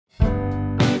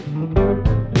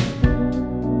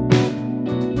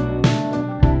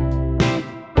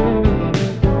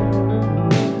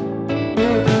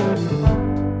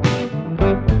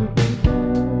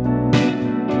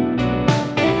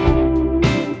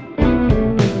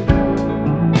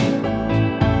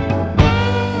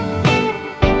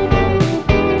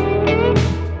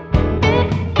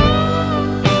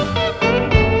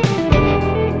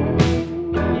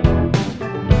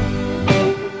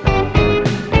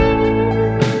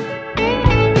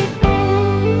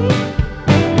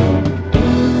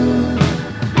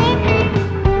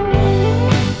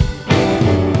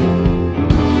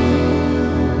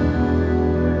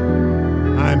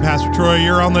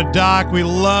here on the dock. We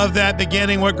love that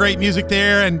beginning. What great music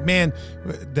there. And man,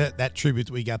 that tribute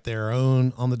that we got there, our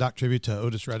own on the dock tribute to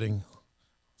Otis Redding,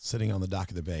 sitting on the dock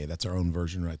of the bay. That's our own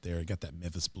version right there. It got that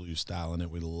Memphis blues style in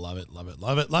it. We love it, love it,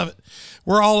 love it, love it.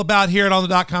 We're all about here at On the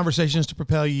Dock Conversations to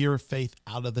propel your faith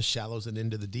out of the shallows and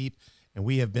into the deep. And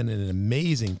we have been in an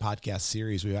amazing podcast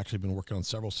series. We've actually been working on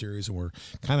several series, and we're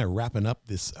kind of wrapping up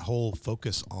this whole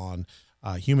focus on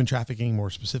human trafficking,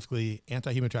 more specifically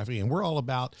anti-human trafficking. And we're all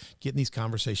about getting these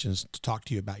conversations to talk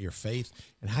to you about your faith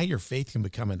and how your faith can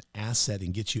become an asset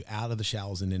and get you out of the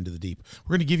shallows and into the deep.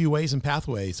 We're going to give you ways and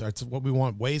pathways. That's what we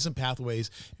want, ways and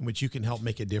pathways in which you can help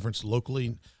make a difference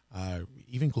locally,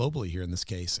 even globally here in this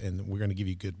case. And we're going to give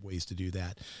you good ways to do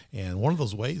that. And one of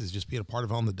those ways is just being a part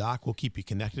of On the Dock. We'll keep you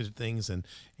connected to things, and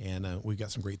we've got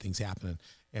some great things happening.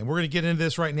 And we're going to get into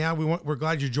this right now. We're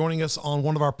glad you're joining us on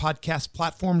one of our podcast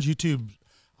platforms, YouTube,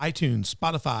 iTunes,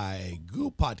 Spotify,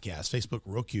 Google Podcasts, Facebook,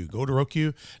 Roku. Go to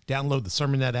Roku, download the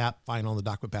SermonNet app, find On the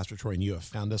Dock with Pastor Troy, and you have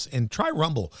found us. And try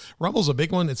Rumble. Rumble's a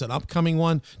big one. It's an upcoming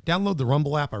one. Download the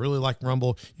Rumble app. I really like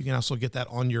Rumble. You can also get that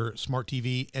on your smart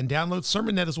TV and download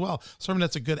SermonNet as well.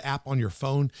 SermonNet's a good app on your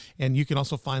phone, and you can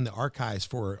also find the archives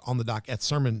for On the Dock at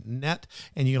SermonNet,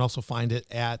 and you can also find it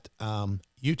at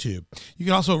YouTube. You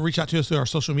can also reach out to us through our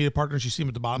social media partners. You see them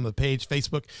at the bottom of the page: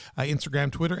 Facebook,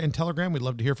 Instagram, Twitter, and Telegram. We'd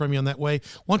love to hear from you on that way.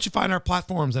 Once you find our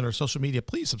platforms and our social media,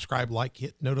 please subscribe, like,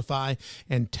 hit notify,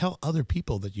 and tell other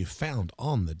people that you found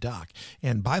On the Dock.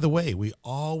 And by the way, we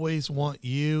always want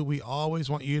you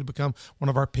to become one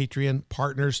of our Patreon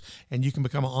partners, and you can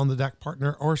become an On the Dock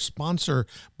partner or sponsor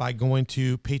by going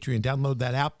to Patreon. Download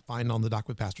that app, find On the Dock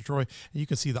with Pastor Troy, and you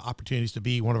can see the opportunities to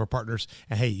be one of our partners.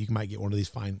 And hey, you might get one of these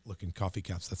fine looking coffee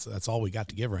cups. That's all we got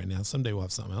to give right now. Someday we'll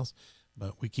have something else,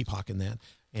 but we keep hawking that.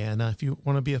 And if you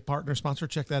want to be a partner sponsor,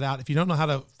 check that out. If you don't know how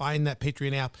to find that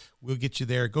Patreon app, we'll get you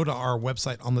there. Go to our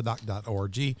website,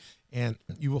 onthedock.org, and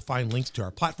you will find links to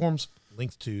our platforms,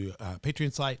 links to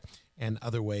Patreon site, and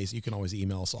other ways. You can always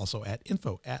email us also at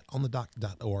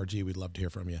info@onthedock.org. We'd love to hear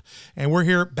from you. And we're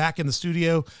here back in the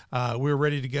studio. We're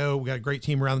ready to go. We got a great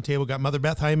team around the table. Got Mother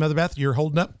Beth. Hi, Mother Beth. You're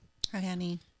holding up? Hi,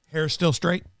 honey. Hair still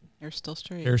straight? Hair's still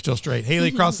straight. Hair's still straight. Haley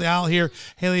across the aisle here.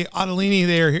 Haley Ottolini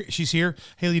there. She's here.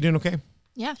 Haley, you doing okay?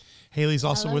 Yeah. Haley's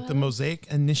also with the Mosaic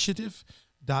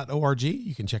Initiative.org.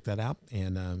 You can check that out.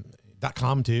 And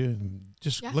 .com too.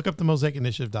 Just look up the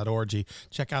mosaicinitiative.org.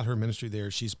 Check out her ministry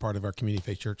there. She's part of our Community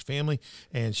Faith Church family,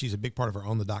 and she's a big part of our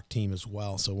On the Dock team as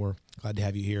well. So we're glad to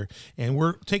have you here. And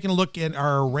we're taking a look at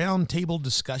our roundtable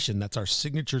discussion. That's our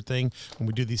signature thing. When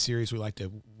we do these series, we like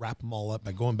to wrap them all up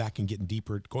by going back and getting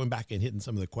deeper, going back and hitting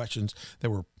some of the questions that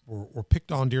were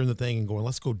picked on during the thing and going,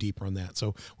 let's go deeper on that.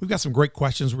 So we've got some great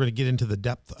questions. We're going to get into the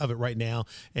depth of it right now,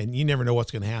 and you never know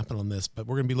what's going to happen on this, but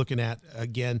we're going to be looking at,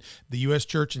 again, the U.S.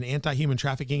 church and anti-human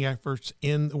trafficking efforts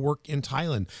in the work in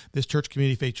Thailand. This church,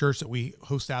 Community Faith Church, that we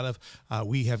host out of,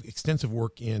 we have extensive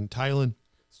work in Thailand,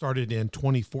 started in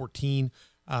 2014,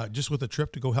 just with a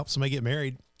trip to go help somebody get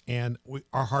married. And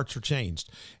our hearts were changed.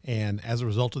 And as a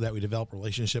result of that, we developed a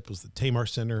relationship with the Tamar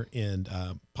Center in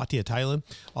Pattaya, Thailand,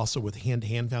 also with Hand to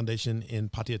Hand Foundation in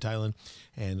Pattaya, Thailand.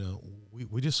 And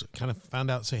we just kind of found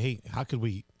out, say, hey, how could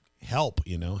we help?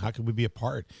 How could we be a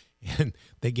part? And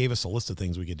they gave us a list of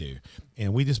things we could do.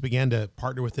 And we just began to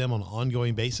partner with them on an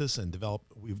ongoing basis and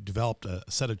we've developed a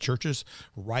set of churches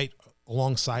right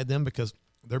alongside them, because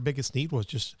their biggest need was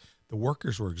just the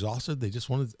workers were exhausted. They just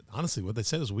wanted, honestly, what they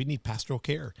said is, we need pastoral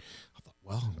care. I thought,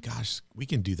 well, gosh, we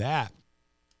can do that.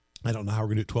 I don't know how we're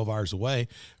going to do it 12 hours away.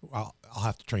 I'll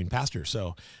have to train pastors.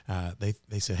 So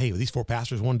they said, hey, these 4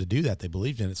 pastors wanted to do that. They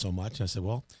believed in it so much. And I said,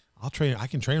 well, I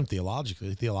can train them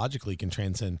theologically. Theologically can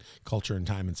transcend culture and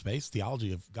time and space.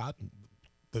 Theology of God,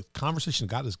 the conversation of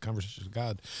God is conversation of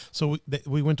God. So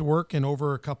we went to work, and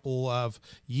over a couple of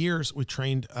years, we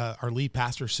trained our lead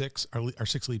pastor, our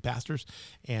 6 lead pastors,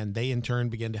 and they in turn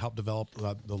began to help develop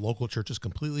the local churches,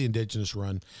 completely indigenous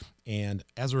run. And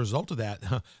as a result of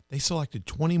that, they selected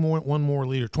one more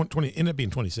leader, 20, ended up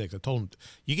being 26. I told them,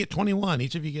 you get 21,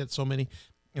 each of you get so many.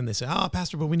 And they said, oh,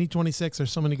 Pastor, but we need 26. There's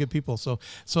so many good people. So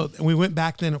we went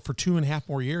back then for 2.5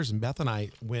 more years, and Beth and I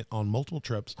went on multiple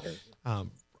trips,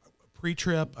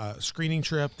 pre-trip, screening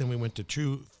trip. Then we went to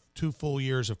two full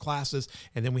years of classes,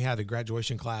 and then we had a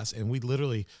graduation class, and we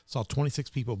literally saw 26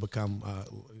 people become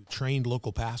trained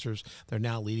local pastors. They're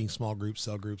now leading small groups,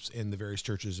 cell groups in the various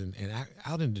churches and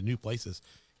out into new places.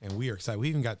 And we are excited. We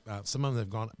even got some of them have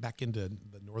gone back into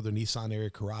the northern Nissan area,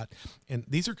 Karat. And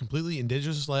these are completely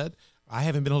indigenous led. I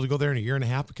haven't been able to go there in a year and a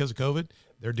half because of COVID.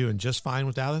 They're doing just fine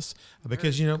without us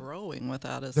because, They're growing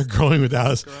without us. They're growing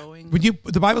without us. Growing.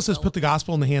 The Bible says put the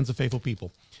gospel in the hands of faithful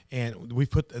people. And we've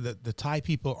put the Thai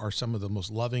people are some of the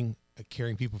most loving,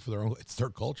 caring people for their own. It's their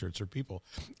culture. It's their people.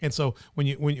 And so when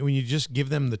you just give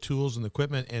them the tools and the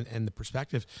equipment and the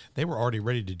perspective, they were already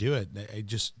ready to do it. They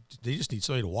just need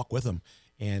somebody to walk with them.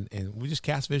 And we just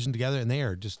cast vision together, and they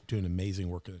are just doing amazing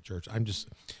work in the church.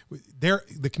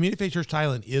 The Community Faith Church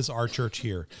Thailand is our church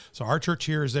here. So our church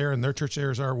here is there, and their church there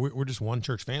is we're just one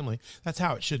church family. That's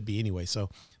how it should be anyway.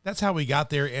 So that's how we got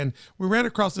there. And we ran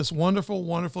across this wonderful,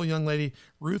 wonderful young lady,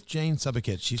 Ruth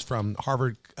Jaensubhakij. She's from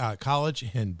Harvard College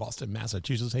in Boston,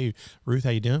 Massachusetts. Hey, Ruth, how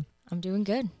you doing? I'm doing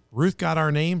good. Ruth got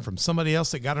our name from somebody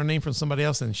else that got our name from somebody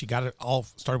else, and she got it all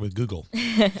started with Google.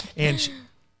 And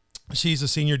she's a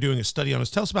senior doing a study on us.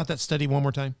 Tell us about that study one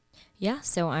more time. Yeah,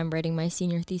 so I'm writing my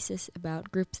senior thesis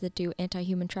about groups that do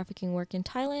anti-human trafficking work in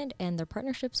Thailand and their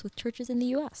partnerships with churches in the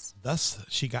U.S. Thus,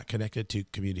 she got connected to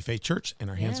Community Faith Church and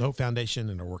our Hands of Hope Foundation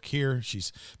and our work here.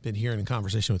 She's been here in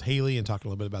conversation with Haley and talking a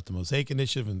little bit about the Mosaic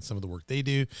Initiative and some of the work they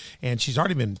do. And she's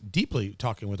already been deeply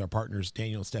talking with our partners,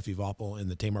 Daniel and Steffi Voppel and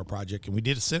the Tamar Project. And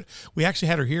we actually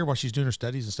had her here while she's doing her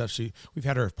studies and stuff. We've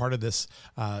had her as part of this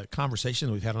conversation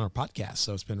that we've had on our podcast.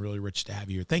 So it's been really rich to have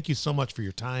you here. Thank you so much for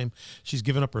your time. She's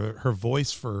given up her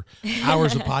voice for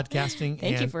hours of podcasting.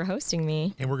 Thank you for hosting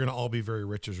me. And we're going to all be very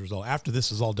rich as a result. After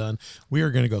this is all done, we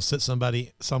are going to go sit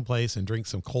someplace and drink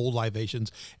some cold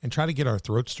libations and try to get our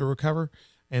throats to recover.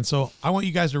 And so I want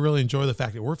you guys to really enjoy the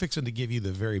fact that we're fixing to give you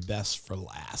the very best for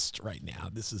last right now.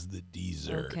 This is the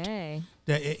dessert. Okay.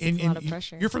 And a lot of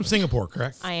pressure. You're from Singapore,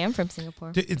 correct? I am from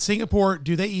Singapore. In Singapore,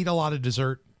 do they eat a lot of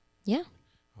dessert? Yeah.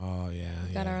 Oh, yeah.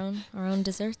 We've got our own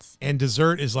desserts. And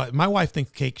dessert is like, my wife thinks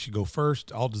cake should go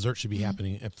first. All dessert should be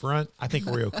happening up front. I think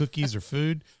Oreo cookies are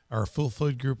food, are a full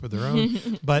food group of their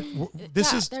own. But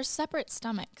there's separate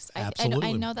stomachs. Absolutely.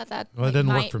 I know that it doesn't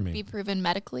work might for me. be proven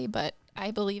medically, but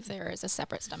I believe there is a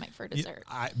separate stomach for dessert.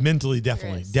 Mentally,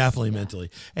 definitely mentally.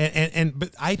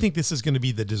 But I think this is going to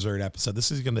be the dessert episode.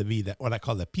 This is going to be what I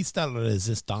call the pista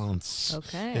resistance.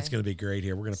 Okay. It's going to be great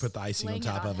here. We're going to put the icing on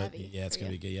top of it. Yeah, it's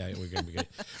going to be good. Yeah, we're going to be good.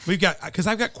 We've got, because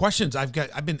I've got questions.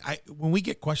 When we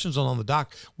get questions on the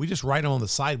doc, we just write them on the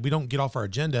side. We don't get off our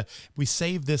agenda. We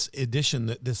save this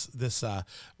edition, this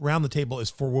round the table is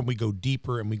for when we go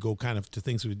deeper and we go kind of to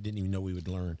things we didn't even know we would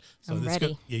learn. So I'm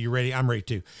ready. Yeah, you're ready. I'm ready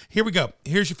too. Here we go.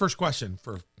 Here's your first question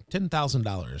for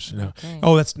 $10,000. Okay.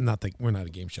 Oh, that's not we're not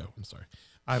a game show. I'm sorry.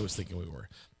 I was thinking we were.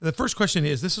 The first question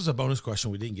is, this is a bonus question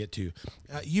we didn't get to.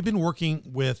 You've been working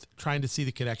with trying to see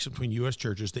the connection between U.S.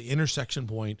 churches, the intersection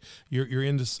point. You're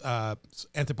into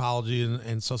anthropology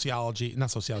and sociology,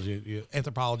 not sociology,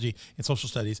 anthropology and social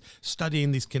studies,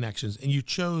 studying these connections. And you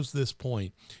chose this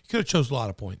point. You could have chose a lot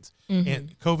of points. Mm-hmm.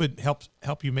 And COVID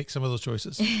help you make some of those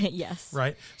choices. Yes.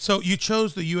 Right. So you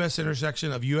chose the U.S.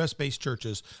 intersection of U.S.-based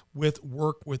churches with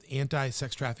work with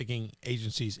anti-sex trafficking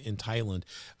agencies in Thailand.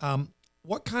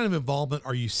 What kind of involvement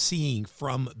are you seeing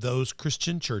from those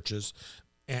Christian churches,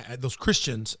 those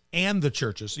Christians and the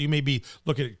churches? So you may be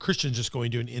looking at Christians just going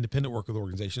doing independent work with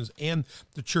organizations and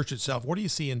the church itself. What are you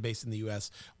seeing based in the U.S.?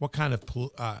 What kind of,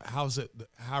 how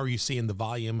are you seeing the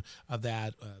volume of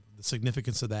that, the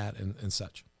significance of that and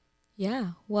such?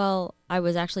 Yeah, well, I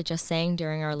was actually just saying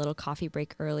during our little coffee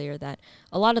break earlier that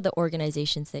a lot of the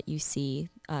organizations that you see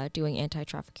doing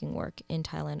anti-trafficking work in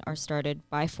Thailand are started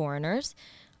by foreigners.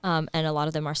 And a lot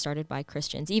of them are started by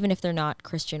Christians. Even if they're not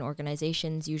Christian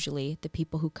organizations, usually the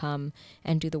people who come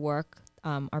and do the work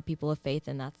are people of faith,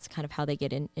 and that's kind of how they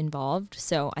get involved.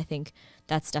 So I think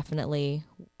that's definitely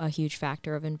a huge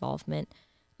factor of involvement.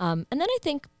 And then I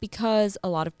think because a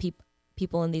lot of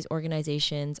people in these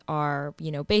organizations are,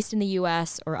 based in the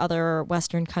U.S. or other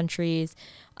Western countries,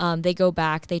 they go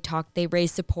back, they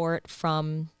raise support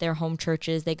from their home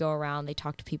churches, they go around, they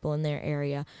talk to people in their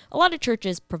area. A lot of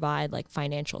churches provide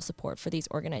financial support for these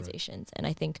organizations, right. And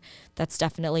I think that's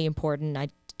definitely important. I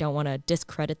don't want to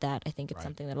discredit that. I think it's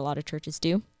something that a lot of churches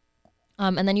do.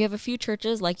 And then you have a few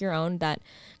churches like your own that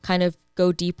kind of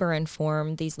go deeper and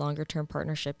form these longer term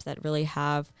partnerships that really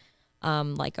have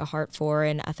a heart for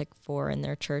and ethic for in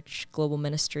their church global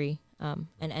ministry, and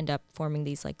end up forming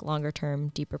these longer term,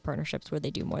 deeper partnerships where they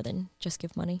do more than just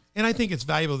give money. And I think it's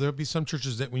valuable. There'll be some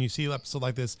churches that when you see an episode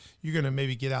like this, you're going to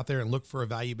maybe get out there and look for a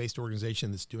value-based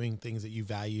organization that's doing things that you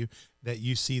value, that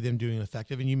you see them doing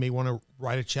effective, and you may want to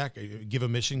write a check, give a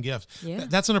mission gift. Yeah.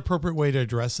 That's an appropriate way to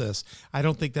address this. I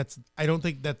don't think that's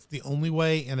the only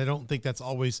way, and I don't think that's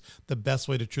always the best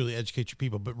way to truly educate your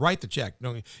people. But write the check.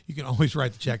 You can always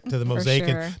write the check to the Mosaic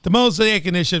sure. and the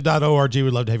MosaicInitiative.org.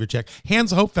 We'd love to have your check.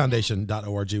 Hands of Hope Foundation.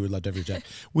 Restoration.org. We'd love to have your check.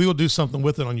 We will do something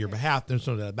with it on your behalf. There's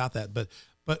no doubt about that. But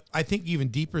I think even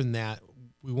deeper than that,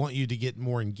 we want you to get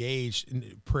more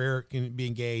engaged. Prayer can be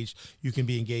engaged. You can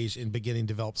be engaged in beginning to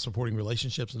develop supporting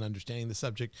relationships and understanding the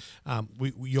subject.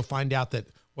 You'll find out that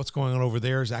what's going on over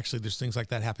there is actually there's things like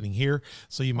that happening here.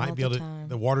 So you might be able to,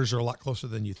 the waters are a lot closer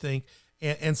than you think.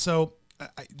 And so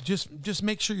just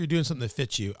make sure you're doing something that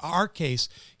fits you. Our case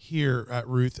here,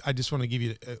 Ruth, I just want to give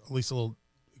you at least a little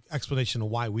explanation of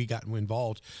why we got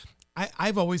involved.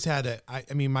 I've always had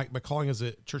my calling as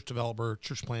a church developer,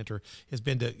 church planter has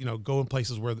been to, go in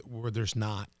places where there's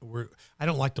not, I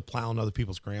don't like to plow on other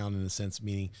people's ground in a sense,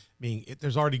 meaning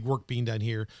there's already work being done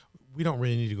here. We don't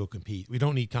really need to go compete. We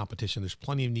don't need competition. There's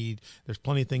plenty of need. There's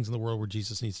plenty of things in the world where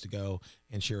Jesus needs to go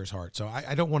and share his heart. So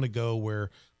I don't want to go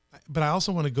but I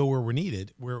also want to go where we're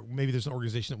needed, where maybe there's an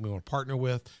organization that we want to partner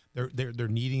with. They're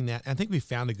needing that. And I think we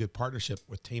found a good partnership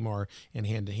with Tamar and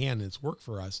Hand to Hand, and it's worked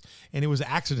for us. And it was an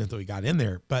accident that we got in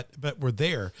there, but we're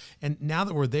there. And now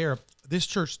that we're there, this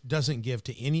church doesn't give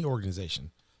to any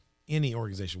organization.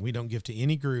 We don't give to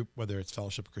any group, whether it's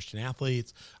Fellowship of Christian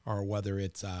Athletes or whether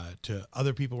it's to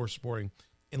other people we're supporting,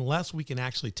 unless we can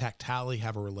actually tactilely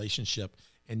have a relationship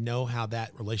and know how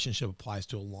that relationship applies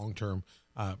to a long-term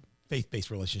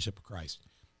faith-based relationship with Christ,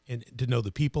 and to know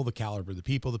the people, the caliber of the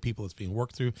people that's being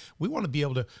worked through. We want to be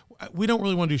able to, we don't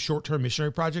really want to do short-term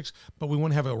missionary projects, but we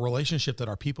want to have a relationship that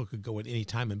our people could go at any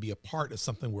time and be a part of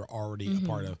something we're already a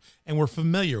part of and we're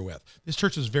familiar with. This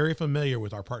church is very familiar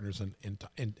with our partners in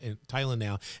Thailand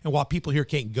now. And while people here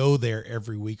can't go there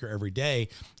every week or every day,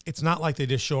 it's not like they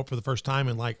just show up for the first time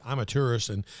and like, I'm a tourist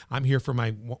and I'm here for my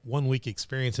 1 week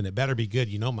experience and it better be good.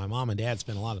 My mom and dad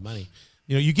spent a lot of money.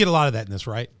 You get a lot of that in this,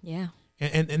 right? Yeah.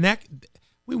 And that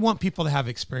we want people to have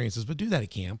experiences, but do that at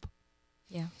camp.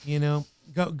 Yeah.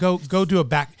 Go do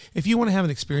if you want to have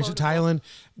an experience in Thailand,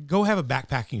 go have a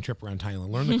backpacking trip around Thailand,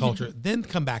 learn the culture, then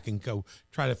come back and go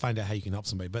try to find out how you can help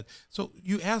somebody. But so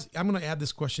I'm going to add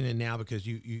this question in now because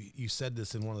you said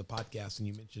this in one of the podcasts and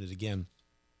you mentioned it again,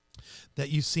 that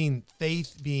you've seen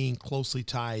faith being closely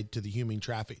tied to the human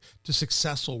traffic, to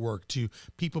successful work, to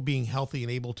people being healthy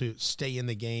and able to stay in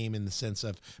the game in the sense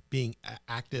of being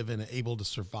active and able to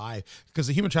survive. Because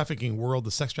the human trafficking world,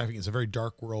 the sex trafficking is a very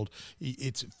dark world.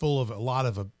 It's full of a lot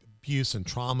of abuse and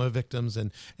trauma victims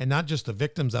and not just the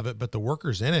victims of it, but the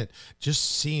workers in it.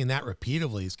 Just seeing that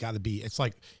repeatedly has got to be, it's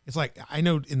like, I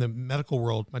know in the medical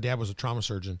world, my dad was a trauma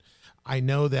surgeon. I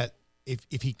know that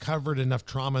if he covered enough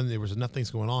trauma and there was enough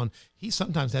things going on, he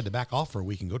sometimes had to back off for a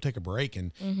week and go take a break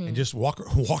and just walk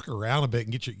around a bit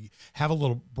and have a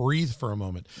little breathe for a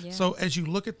moment. Yeah. So as you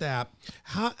look at that,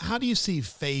 how do you see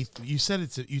faith? You said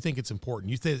you think it's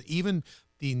important. You said even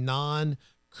the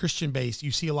non-Christian based,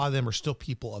 you see a lot of them are still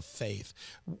people of faith.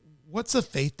 What's the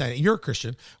faith dynamic? You're a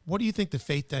Christian. What do you think the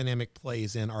faith dynamic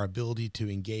plays in our ability to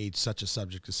engage such a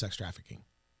subject as sex trafficking?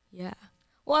 Yeah.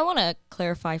 Well, I want to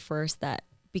clarify first that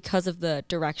because of the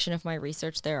direction of my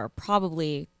research, there are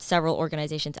probably several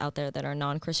organizations out there that are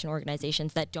non-Christian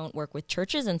organizations that don't work with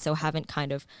churches and so haven't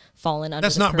kind of fallen under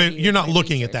you're not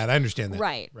looking at that. I understand that.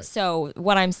 Right. So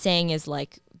what I'm saying is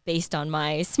based on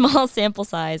my small sample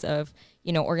size of,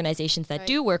 organizations that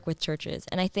do work with churches.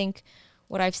 And I think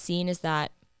what I've seen is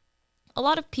that a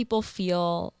lot of people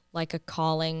feel like a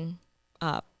calling,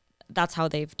 that's how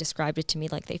they've described it to me.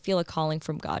 Like they feel a calling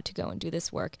from God to go and do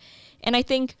this work. And I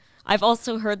think I've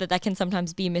also heard that can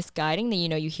sometimes be misguiding, that,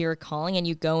 you hear a calling and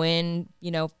you go in,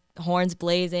 horns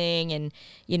blazing and,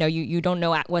 you don't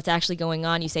know what's actually going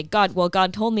on. You say, God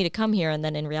told me to come here. And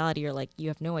then in reality, you're like, you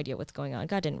have no idea what's going on.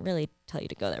 God didn't really tell you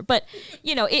to go there. But,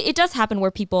 it does happen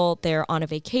where they're on a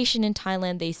vacation in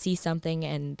Thailand, they see something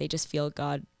and they just feel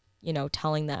God,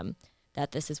 telling them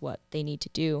that this is what they need to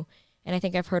do. And I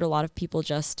think I've heard a lot of people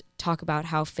just talk about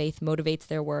how faith motivates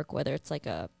their work, whether it's like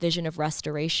a vision of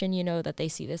restoration, that they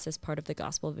see this as part of the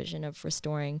gospel vision of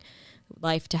restoring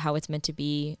life to how it's meant to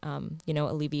be,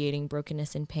 alleviating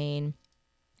brokenness and pain.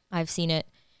 I've seen it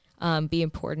be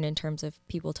important in terms of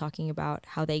people talking about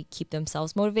how they keep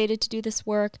themselves motivated to do this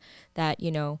work, that,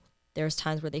 there's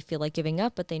times where they feel like giving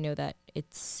up, but they know that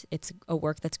it's a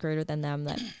work that's greater than them,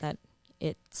 that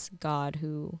it's God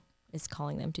who is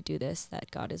calling them to do this, that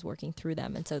God is working through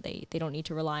them. And so they don't need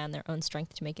to rely on their own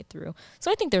strength to make it through. So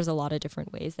I think there's a lot of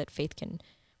different ways that faith can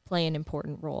play an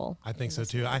important role. I think so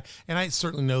too. I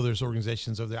certainly know there's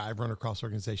organizations over there. I've run across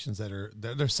organizations that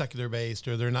they're secular based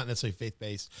or they're not necessarily faith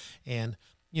based. And,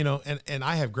 and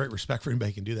I have great respect for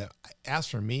anybody who can do that. As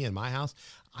for me in my house,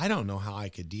 I don't know how I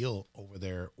could deal over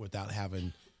there without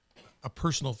having a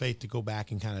personal faith to go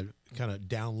back and kind of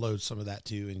download some of that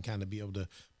too, and kind of be able to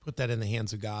put that in the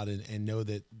hands of God and know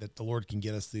that the Lord can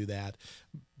get us through that.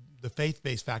 the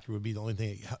faith-based factor would be the only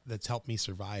thing that's helped me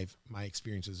survive my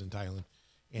experiences in Thailand.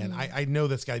 And I know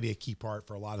that's got to be a key part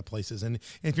for a lot of places. And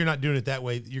if you're not doing it that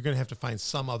way, you're going to have to find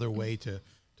some other way to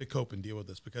cope and deal with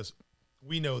this, because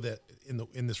we know that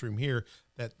in this room here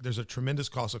that there's a tremendous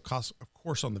cost, of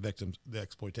course, on the victims. The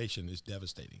exploitation is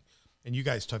devastating. And you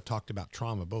guys have talked about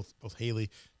trauma. Both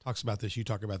Haley talks about this. You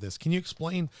talk about this. Can you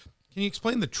explain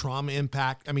the trauma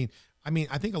impact? I mean,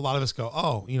 I think a lot of us go,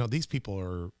 oh, these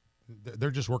people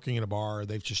they're just working in a bar.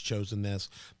 They've just chosen this.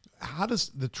 How does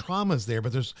the trauma is there,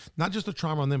 but there's not just the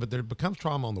trauma on them, but there becomes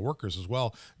trauma on the workers as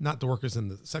well. Not the workers in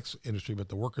the sex industry, but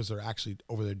the workers that are actually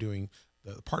over there doing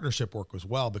the partnership work as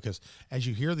well. Because as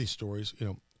you hear these stories,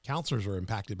 counselors are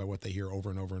impacted by what they hear over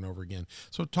and over and over again.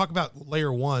 So talk about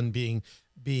layer one being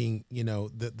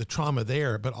the trauma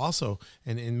there, but also,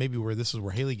 and maybe this is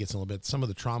where Haley gets a little bit, some of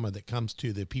the trauma that comes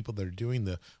to the people that are doing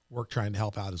the work trying to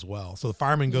help out as well. So the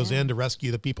fireman goes in to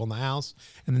rescue the people in the house,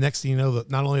 and the next thing you know,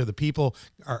 that not only are the people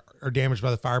are damaged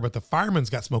by the fire, but the fireman's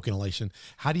got smoke inhalation.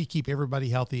 How do you keep everybody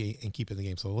healthy and keep in the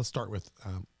game? So let's start with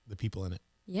the people in it.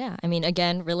 Yeah, I mean,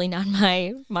 again, really not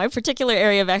my particular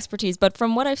area of expertise, but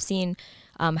from what I've seen,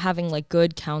 having like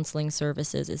good counseling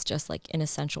services is just like an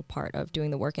essential part of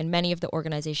doing the work. And many of the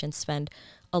organizations spend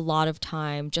a lot of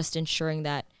time just ensuring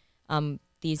that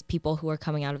these people who are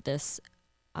coming out of this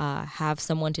have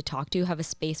someone to talk to, have a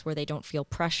space where they don't feel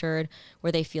pressured,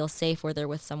 where they feel safe, where they're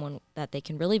with someone that they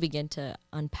can really begin to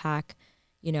unpack,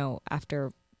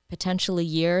 after potentially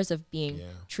years of being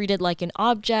treated like an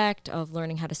object, of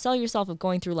learning how to sell yourself, of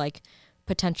going through like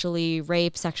potentially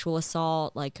rape, sexual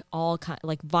assault, like all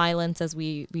like violence, as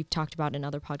we've talked about in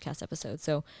other podcast episodes.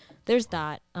 So there's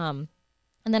that. And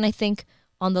then I think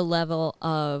on the level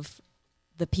of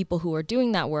the people who are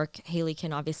doing that work, Haley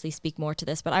can obviously speak more to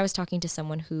this, but I was talking to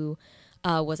someone who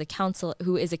is a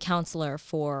counselor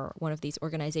for one of these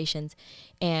organizations,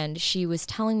 and she was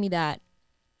telling me that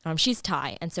she's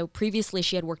Thai, and so previously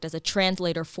she had worked as a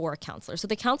translator for a counselor. So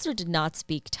the counselor did not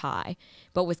speak Thai,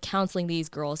 but was counseling these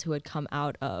girls who had come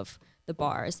out of the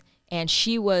bars. And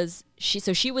she was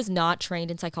not trained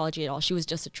in psychology at all. She was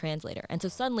just a translator. And so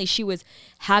suddenly she was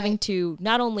having to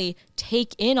not only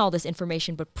take in all this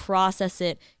information, but process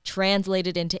it, translate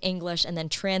it into English, and then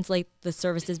translate the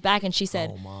services back. And she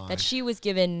said that she was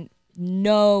given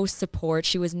no support.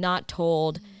 She was not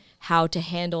told how to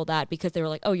handle that, because they were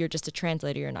like, oh, you're just a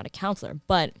translator, you're not a counselor.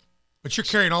 But you're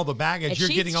carrying all the baggage. You're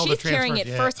getting all the transfer. She's carrying it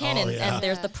firsthand, and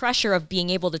there's the pressure of being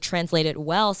able to translate it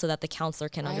well so that the counselor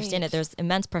can understand it. There's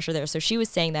immense pressure there. So she was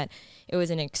saying that it was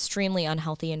an extremely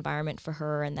unhealthy environment for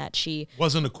her, and that she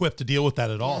wasn't equipped to deal with that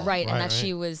at all. Right, and that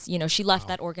she was, she left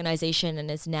that organization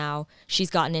and is now, she's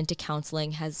gotten into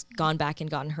counseling, has gone back and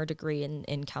gotten her degree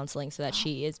in counseling so that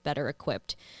she is better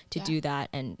equipped to do that,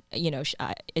 and,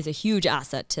 is a huge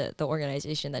asset to the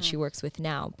organization that she works with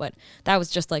now. But that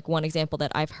was just like one example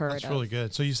that I've heard. That's really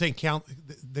good. So you're saying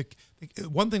the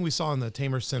one thing we saw in the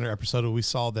Tamer Center episode, we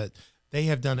saw that they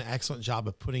have done an excellent job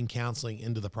of putting counseling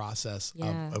into the process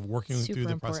of working through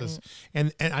the process.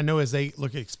 And I know as they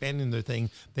look at expanding their thing,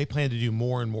 they plan to do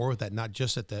more and more with that, not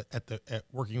just at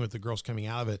working with the girls coming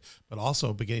out of it, but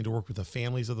also beginning to work with the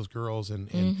families of those girls and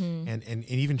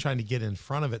even trying to get in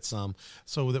front of it some,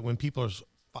 so that when people's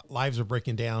lives are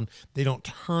breaking down, they don't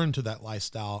turn to that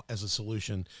lifestyle as a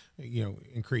solution,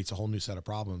 and creates a whole new set of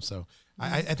problems. So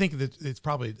I think that it's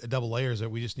probably a double layers that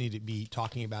we just need to be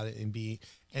talking about it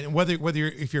and whether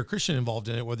if you're a Christian involved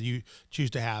in it, whether you choose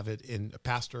to have it in a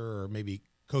pastor or maybe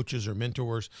coaches or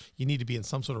mentors, you need to be in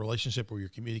some sort of relationship where you're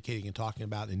communicating and talking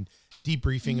about and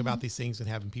debriefing about these things and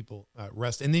having people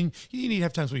rest. And then you need to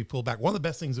have times where you pull back. One of the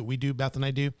best things that we do, Beth and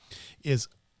I do, is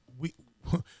we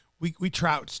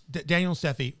trout Daniel and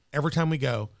Steffi every time we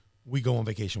go on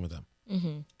vacation with them.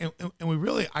 And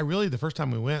I really, the first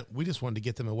time we went, we just wanted to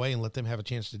get them away and let them have a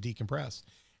chance to decompress.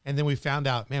 And then we found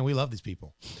out, man, we love these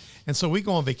people. And so we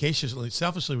go on vacation.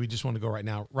 Selfishly, we just want to go right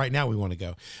now. Right now we want to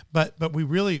go. But we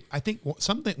really, I think one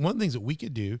of the things that we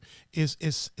could do is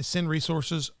send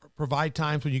resources, provide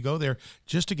times when you go there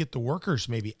just to get the workers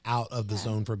maybe out of the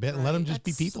zone for a bit and let them just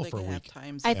be people for a week.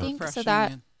 I think so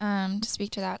that, to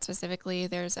speak to that specifically,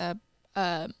 there's a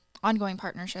ongoing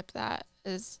partnership that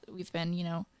we've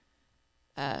been,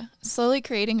 slowly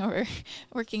creating or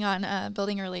working on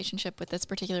building a relationship with this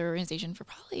particular organization for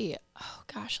probably,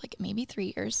 like maybe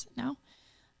 3 years now.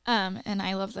 And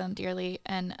I love them dearly.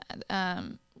 And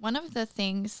one of the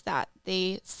things that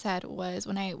they said was,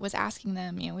 when I was asking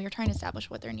them, we were trying to establish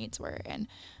what their needs were and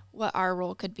what our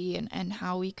role could be and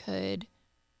how we could,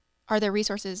 are there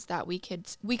resources that we could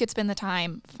spend the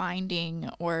time finding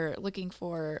or looking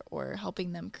for or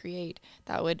helping them create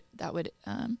that would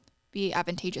be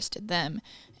advantageous to them,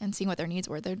 and seeing what their needs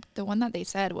were. The one that they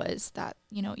said was that,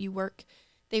 you know, you work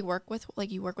with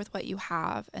what you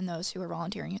have, and those who are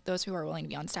volunteering, those who are willing to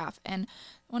be on staff. And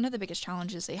one of the biggest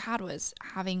challenges they had was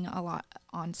having a lot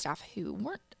on staff who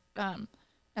weren't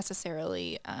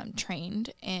necessarily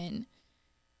trained in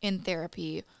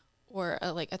therapy or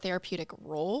a therapeutic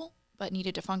role, but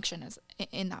needed to function as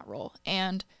in that role.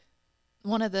 And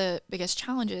one of the biggest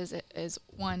challenges is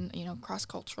one, you know,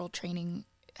 cross-cultural training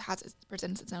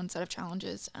presents its own set of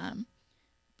challenges.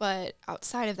 But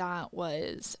outside of that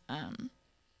was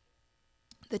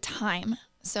the time.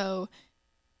 So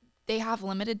they have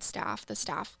limited staff. The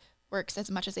staff works as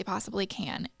much as they possibly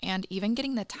can. And even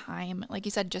getting the time, like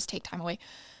you said, just take time away.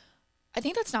 I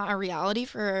think that's not a reality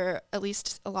for at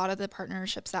least a lot of the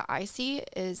partnerships that I see,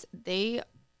 is they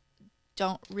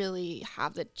don't really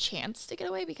have the chance to get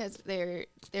away because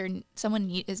someone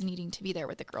is needing to be there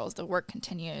with the girls. The work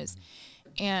continues,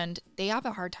 and they have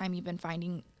a hard time even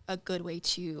finding a good way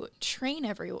to train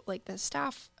the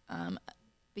staff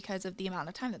because of the amount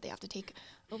of time that they have to take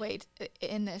away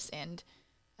in this. And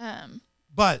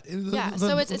but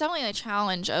so it's definitely a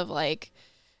challenge of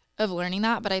learning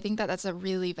that, but I think that that's a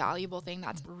really valuable thing.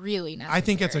 That's really necessary. I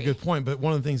think that's a good point. But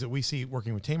one of the things that we see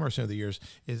working with Tamar over the years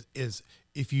is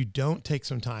if you don't take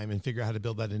some time and figure out how to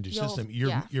build that into your system,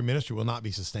 your ministry will not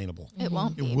be sustainable. It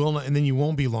won't. It will not, and then you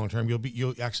won't be long term.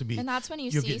 You'll actually be. And that's when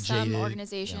you see some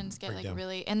organizations get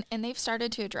really, and they've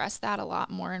started to address that a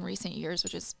lot more in recent years,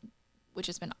 which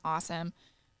has been awesome.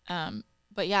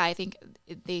 But yeah, I think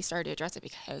they started to address it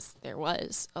because there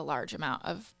was a large amount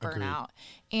of burnout.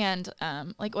 Agreed.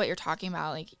 And like what you're talking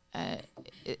about,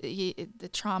 the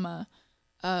trauma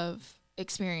of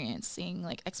experiencing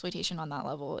exploitation on that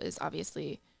level is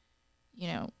obviously, you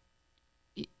know,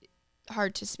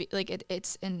 hard to speak.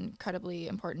 It's incredibly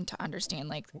important to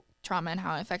understand trauma and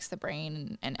how it affects the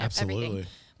brain and everything.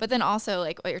 But then also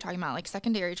what you're talking about,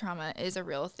 secondary trauma is a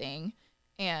real thing,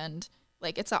 and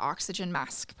it's an oxygen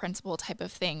mask principle type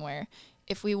of thing, where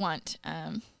if you want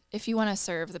to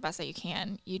serve the best that you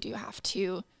can, you do have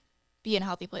to be in a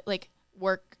healthy place,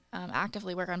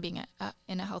 actively work on being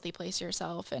in a healthy place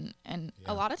yourself. And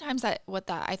a lot of times I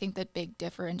think the big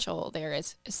differential there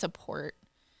is support.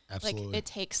 Absolutely. It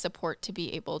takes support to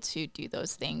be able to do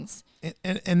those things.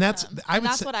 And that's,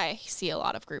 that's what I see a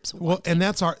lot of groups wanting. Well, and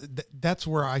that's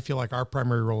where I feel like our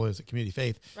primary role is at Community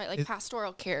Faith. Right.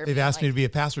 Pastoral care. They've asked me to be a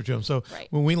pastor to them. So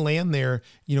when we land there,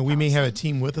 you know, we may have a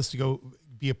team with us to go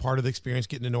be a part of the experience,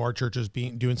 getting to know our churches,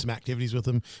 doing some activities with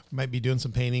them. We might be doing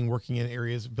some painting, working in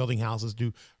areas, building houses,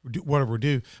 do whatever we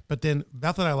do. But then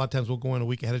Beth and I, a lot of times we'll go in a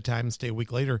week ahead of time and stay a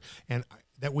week later. And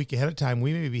that week ahead of time,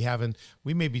 we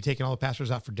may be taking all the pastors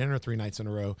out for dinner 3 nights in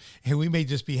a row. And we may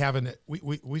just be having,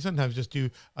 we sometimes just do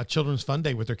a children's fun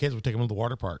day with their kids. We'll take them to the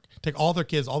water park, take all their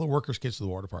kids, all the workers' kids to the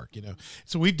water park, you know?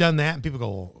 So we've done that, and people go,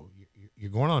 oh,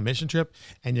 you're going on a mission trip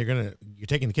and you're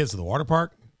taking the kids to the water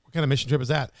park? What kind of mission trip is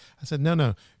that? I said,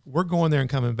 no, we're going there and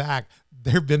coming back.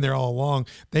 They've been there all along.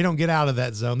 They don't get out of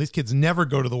that zone. These kids never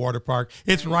go to the water park.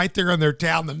 It's right there in their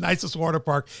town, the nicest water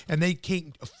park, and they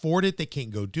can't afford it. They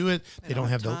can't go do it. They don't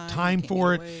have the time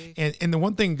for it. And the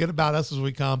one thing good about us is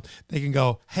we come, they can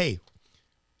go, hey,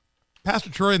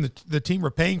 Pastor Troy and the team are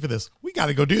paying for this. We got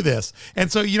to go do this.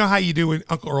 And so you know how you do when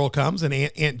Uncle Earl comes and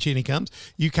Aunt Jenny comes,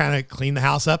 you kind of clean the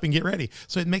house up and get ready.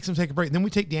 So it makes them take a break. And then we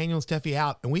take Daniel and Steffi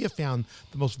out, and we have found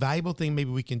the most valuable thing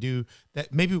maybe we can do,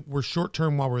 that maybe we're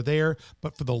short-term while we're there,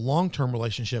 but for the long-term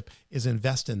relationship is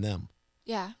invest in them.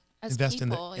 Yeah. As invest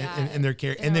people, in their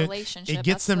care, and relationship. It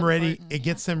gets them ready. It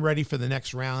gets them ready for the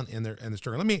next round in their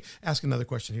struggle. Let me ask another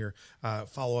question here.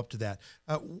 Follow up to that.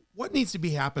 What needs to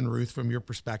be happen, Ruth, from your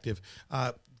perspective,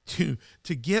 to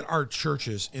get our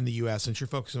churches in the U.S., since you're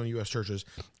focusing on U.S. churches,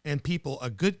 and people a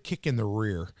good kick in the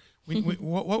rear?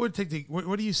 What would it take?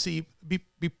 What do you see? Be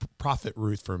prophet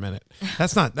Ruth for a minute.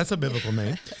 That's a biblical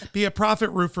name. Be a prophet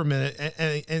Ruth for a minute,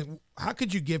 and how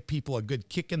could you give people a good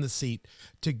kick in the seat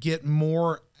to get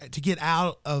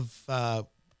out of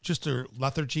just their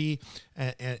lethargy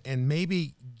and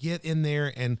maybe get in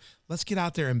there and let's get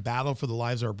out there and battle for the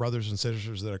lives of our brothers and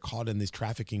sisters that are caught in this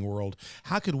trafficking world?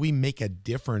 How could we make a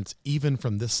difference even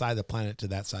from this side of the planet to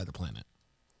that side of the planet?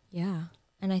 Yeah,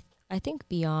 and I think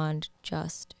beyond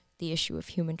just the issue of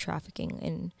human trafficking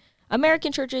in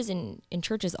American churches and in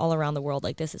churches all around the world,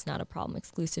 this is not a problem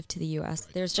exclusive to the U.S.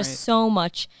 Right. There's just so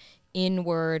much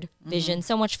inward vision,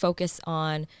 so much focus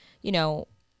on, you know,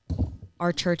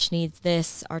 our church needs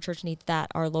this, our church needs that,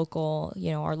 our local,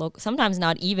 sometimes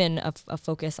not even a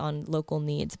focus on local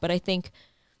needs. But I think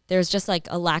there's just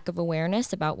a lack of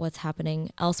awareness about what's happening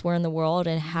elsewhere in the world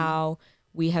and how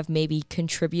we have maybe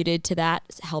contributed to that,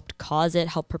 helped cause it,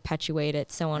 helped perpetuate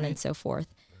it, so on and so forth.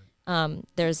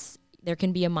 There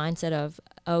can be a mindset of,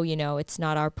 oh, you know, it's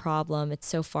not our problem, it's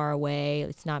so far away,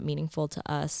 it's not meaningful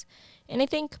to us. And I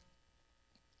think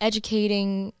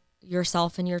educating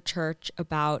yourself and your church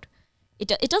about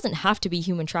it doesn't have to be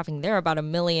human trafficking. There are about a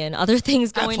million other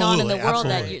things going on in the world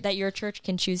that your church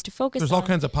can choose to focus on. There's all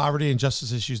kinds of poverty and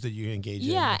justice issues that you engage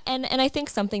in. Yeah, and I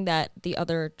think something that the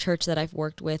other church that I've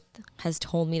worked with has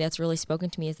told me that's really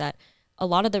spoken to me is that a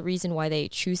lot of the reason why they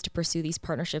choose to pursue these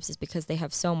partnerships is because they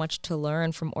have so much to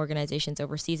learn from organizations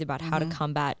overseas about how to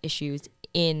combat issues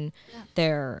in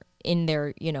their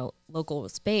you know, local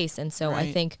space. And so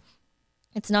I think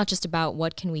it's not just about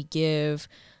what can we give,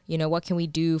 you know, what can we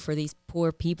do for these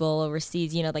poor people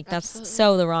overseas? You know, like that's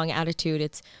so the wrong attitude.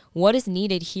 It's what is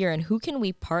needed here and who can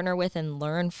we partner with and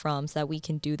learn from so that we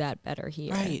can do that better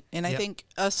here. Right. And I think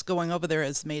us going over there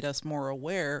has made us more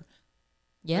aware.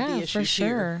 Yeah, for sure.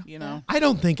 Here, you know, I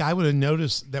don't think I would have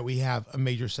noticed that we have a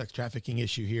major sex trafficking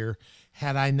issue here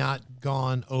had I not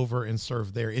gone over and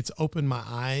served there. It's opened my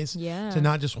eyes to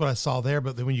not just what I saw there,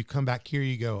 but then when you come back here,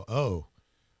 you go, oh,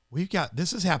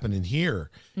 this is happening here.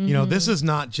 You know, this is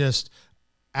not just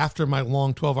after my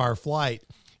long 12-hour flight,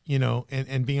 you know,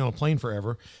 and being on a plane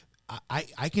forever.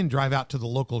 I can drive out to the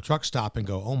local truck stop and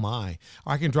go, oh my,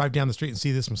 or I can drive down the street and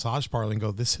see this massage parlor and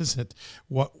go, this isn't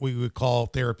what we would call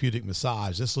therapeutic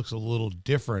massage. This looks a little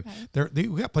different. We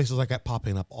got places like that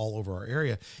popping up all over our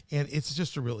area, and it's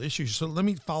just a real issue. So let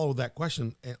me follow that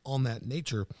question on that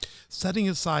nature, setting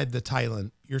aside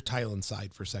your Thailand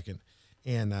side for a second,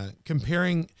 and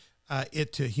comparing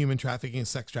it to human trafficking and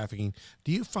sex trafficking.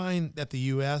 Do you find that the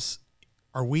U.S.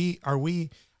 are we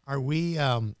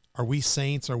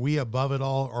saints? Are we above it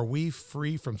all? Are we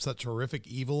free from such horrific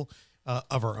evil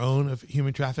of our own, of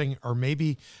human trafficking? Or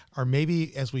maybe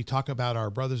as we talk about our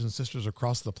brothers and sisters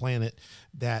across the planet,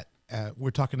 that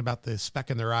we're talking about the speck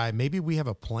in their eye. Maybe we have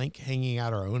a plank hanging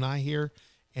out our own eye here,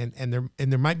 and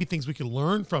there might be things we could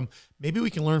learn from. Maybe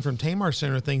we can learn from Tamar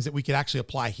Center things that we could actually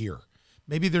apply here.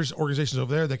 Maybe there's organizations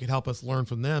over there that could help us learn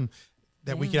from them,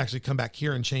 that we could actually come back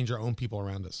here and change our own people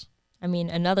around us. I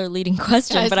mean, another leading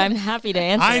question, but I'm happy to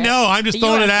answer. I know. I'm just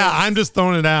throwing it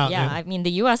out. Yeah, I mean,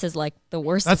 the U.S. is like the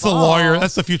worst. That's the lawyer.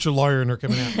 That's the future lawyer in her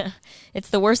coming out. It's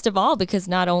the worst of all because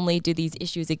not only do these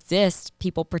issues exist,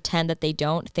 people pretend that they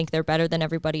don't, think they're better than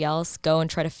everybody else, go and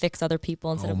try to fix other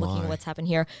people instead of looking at what's happened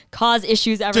here, cause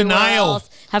issues everywhere else,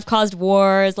 have caused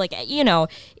wars. Like, you know,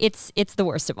 it's the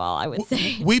worst of all, I would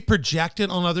say. We project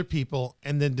it on other people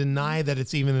and then deny that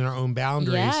it's even in our own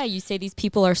boundaries. Yeah, you say these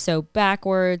people are so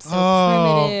backwards, so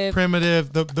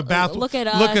primitive. The bathroom. Look at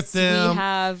us. Look at them. We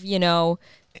have, you know,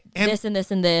 this and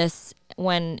this and this.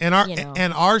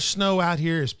 And our snow out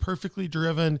here is perfectly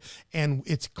driven and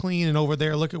it's clean, and over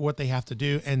there, look at what they have to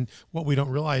do. And what we don't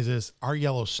realize is our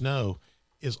yellow snow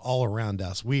is all around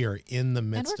us. We are in the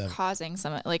midst of it. And we're causing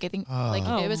some, like, I think,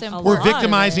 it was important. We're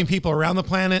victimizing people around the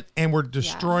planet, and we're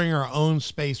destroying our own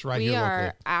space here locally. We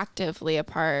are actively a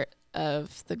part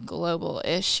of the global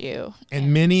issue.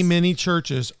 And many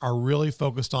churches are really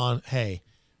focused on, hey,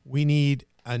 we need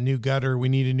a new gutter. We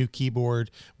need a new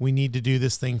keyboard. We need to do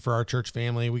this thing for our church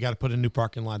family. We got to put a new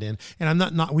parking lot in. And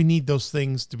I'm not, we need those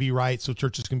things to be right so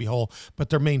churches can be whole, but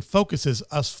their main focus is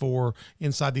us for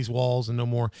inside these walls and no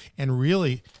more. And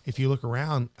really, if you look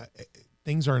around,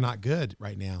 things are not good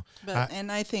right now. But,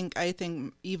 and I think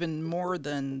even more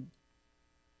than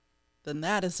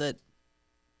that is that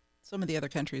some of the other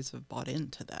countries have bought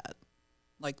into that.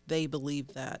 Like, they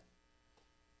believe that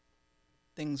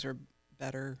things are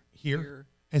better here.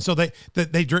 And so they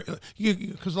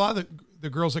because a lot of the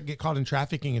girls that get caught in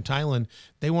trafficking in Thailand,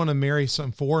 they want to marry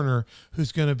some foreigner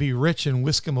who's going to be rich and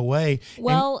whisk them away.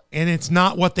 Well, and it's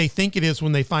not what they think it is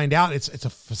when they find out. It's a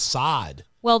facade.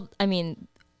 Well, I mean,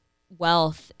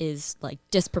 wealth is like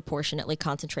disproportionately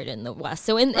concentrated in the West.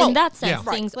 So in that sense,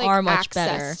 things are much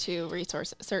better. Access to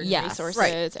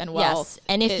resources and wealth. Yes.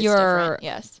 And if you're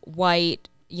white,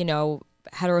 you know,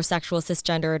 heterosexual,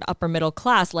 cisgendered, upper middle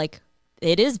class, like,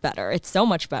 it is better. It's so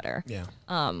much better. Yeah.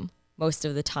 Most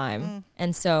of the time.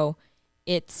 And so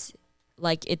it's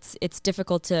like, it's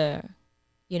difficult to,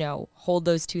 you know, hold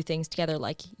those two things together.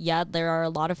 Like, yeah, there are a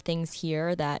lot of things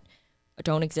here that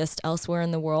don't exist elsewhere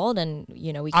in the world, and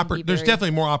you know, we can be there's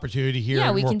definitely more opportunity here.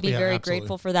 Yeah, we can be very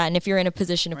grateful for that. And if you're in a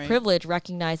position of privilege,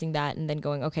 recognizing that and then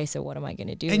going, okay, so what am I going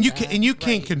to do? And you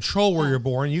can't control where you're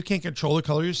born. You can't control the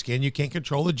color of your skin. You can't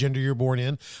control the gender you're born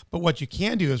in. But what you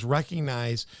can do is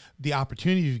recognize the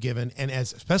opportunity you've given, and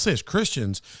especially as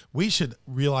Christians, we should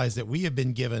realize that we have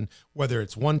been given, whether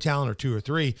it's one talent or two or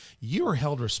three, you are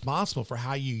held responsible for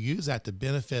how you use that to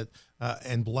benefit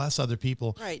and bless other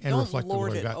people. Right. And Don't reflect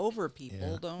lord the it Word of God. over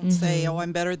people. Yeah. Don't say, "Oh,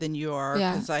 I'm better than you are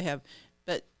Yeah. because I have."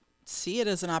 But see it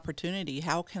as an opportunity.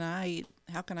 How can I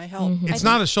help? It's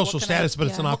not a social status, but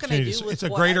it's an what can I opportunity. do with It's a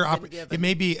what greater I've been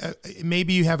opportunity. given?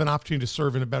 Maybe you have an opportunity to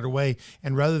serve in a better way,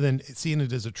 and rather than seeing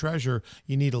it as a treasure,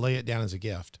 you need to lay it down as a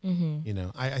gift. You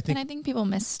know, I think. And I think people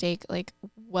mistake like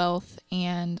wealth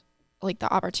and like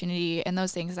the opportunity and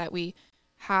those things that we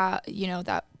have, you know,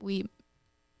 that we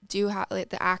do have, like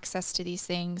the access to these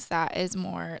things that is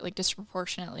more like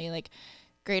disproportionately like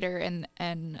greater in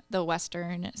the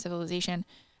Western civilization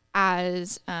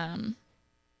as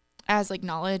like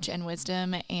knowledge and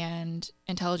wisdom and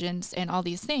intelligence and all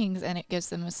these things, and it gives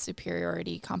them a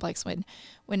superiority complex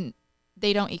when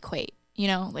they don't equate, you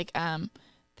know, like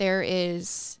there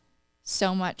is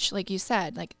so much, like you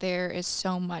said, like there is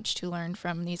so much to learn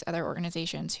from these other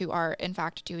organizations who are in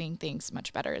fact doing things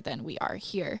much better than we are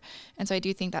here. And so I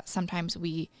do think that sometimes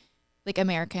we, like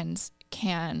Americans,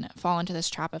 can fall into this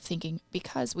trap of thinking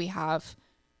because we have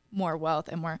more wealth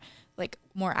and more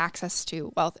access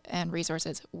to wealth and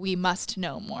resources, we must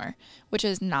know more, which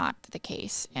is not the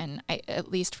case. And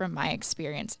at least from my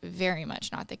experience, very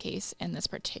much not the case in this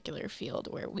particular field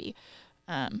where we,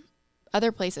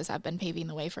 other places have been paving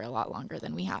the way for a lot longer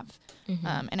than we have.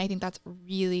 And I think that's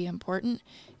really important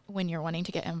when you're wanting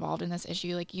to get involved in this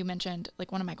issue. Like you mentioned,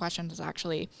 like one of my questions is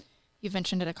actually, you've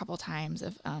mentioned it a couple of times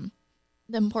of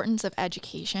the importance of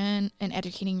education and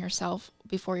educating yourself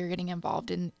before you're getting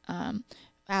involved in,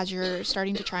 as you're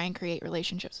starting to try and create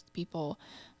relationships with people,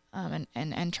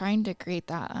 and trying to create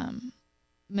that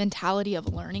mentality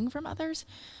of learning from others.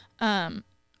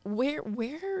 Where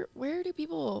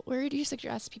do you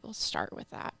suggest people start with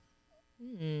that?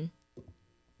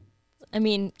 I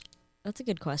mean, that's a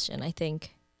good question. I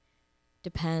think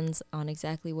depends on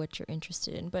exactly what you're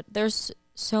interested in, but there's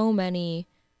so many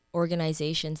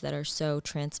organizations that are so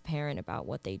transparent about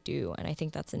what they do, and I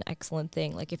think that's an excellent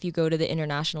thing. Like if you go to the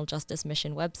International Justice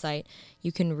Mission website,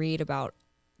 you can read about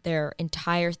their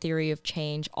entire theory of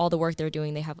change, all the work they're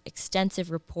doing. They have extensive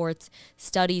reports,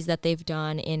 studies that they've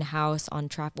done in-house on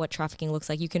what trafficking looks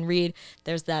like. You can read,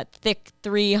 there's that thick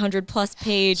 300 plus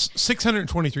page,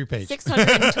 623 page,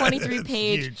 623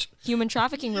 page human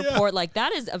trafficking report. Like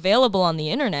that is available on the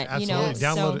internet. Absolutely. You know,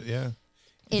 Download it. Yeah.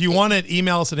 If you want it,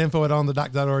 email us at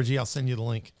info@onthedoc.org. I'll send you the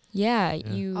link. Yeah.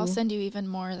 I'll send you even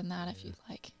more than that if you'd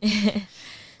like.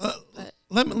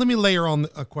 Let me layer on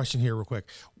a question here real quick.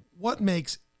 What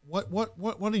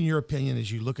in your opinion,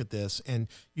 as you look at this, and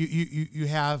you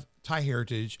have Thai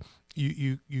heritage,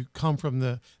 you come from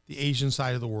the Asian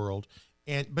side of the world,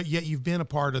 but yet you've been a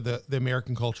part of the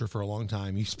American culture for a long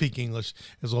time. You speak English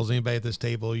as well as anybody at this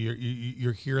table.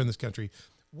 You're here in this country.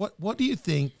 What do you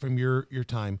think from your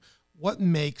time? What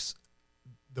makes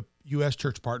the U.S.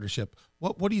 church partnership?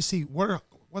 What do you see?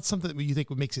 What's something that you think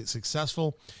would make it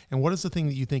successful? And what is the thing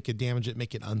that you think could damage it,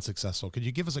 make it unsuccessful? Could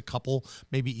you give us a couple,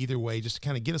 maybe either way, just to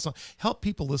kind of get us on, help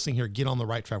people listening here get on the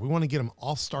right track? We want to get them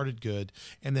all started good.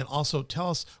 And then also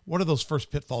tell us, what are those first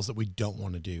pitfalls that we don't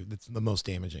want to do that's the most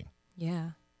damaging?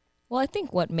 Yeah. Well, I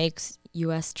think what makes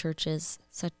U.S. churches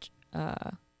such,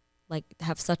 have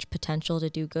such potential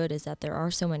to do good is that there are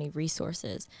so many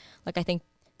resources. Like I think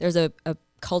there's a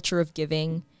culture of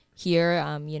giving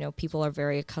here. People are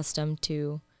very accustomed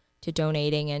to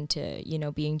donating and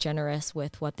to, being generous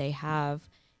with what they have.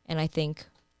 And I think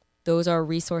those are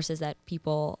resources that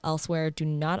people elsewhere do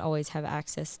not always have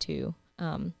access to.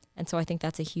 And so I think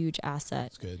that's a huge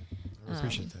asset. That's good. I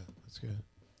appreciate that. That's good.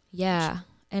 Yeah.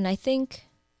 And I think,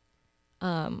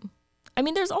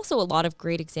 there's also a lot of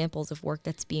great examples of work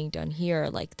that's being done here.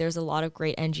 Like there's a lot of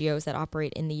great NGOs that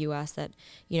operate in the U.S. that,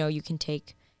 you can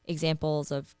take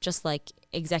examples of, just like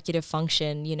executive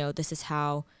function. This is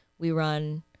how we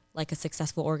run like a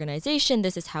successful organization.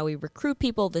 This is how we recruit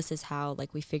people. This is how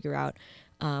we figure out,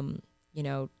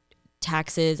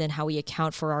 taxes and how we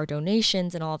account for our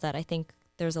donations and all of that. I think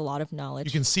there's a lot of knowledge.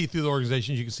 You can see through the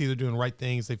organizations. You can see they're doing right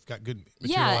things. They've got good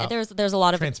material out. There's a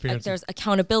lot of transparency. There's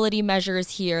accountability measures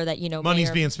here that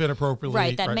money's being spent appropriately.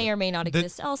 Right, that may or may not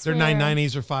exist elsewhere. Their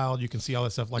 990s are filed. You can see all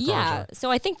that stuff ours are. So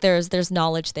I think there's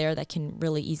knowledge there that can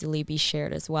really easily be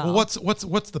shared as well. Well,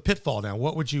 what's the pitfall now?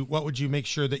 What would you make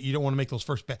sure that you don't want to make those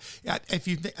first I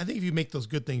think if you make those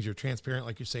good things, you're transparent,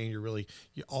 like you're saying, you're really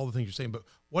all the things you're saying. But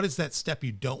what is that step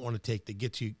you don't want to take that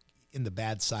gets you in the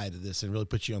bad side of this and really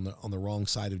puts you on the wrong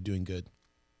side of doing good?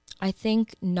 I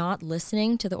think not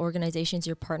listening to the organizations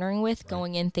you're partnering with,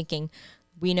 going in thinking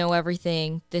we know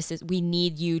everything. We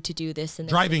need you to do this and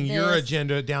this driving and this. your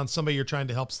agenda down somebody you're trying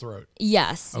to help's throat.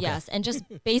 Yes, Okay. yes. And just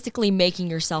basically making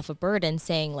yourself a burden,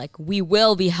 saying like, we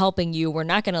will be helping you. We're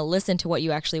not going to listen to what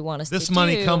you actually want us to do. This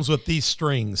money comes with these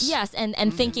strings. Yes,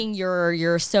 and thinking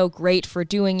you're so great for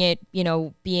doing it,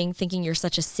 thinking you're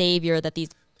such a savior that these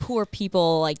poor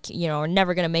people are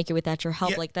never going to make it without your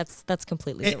help. Yeah. Like that's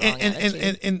completely the wrong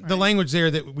attitude. And the language there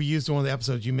that we used in one of the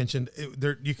episodes you mentioned,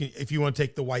 there you can, if you want to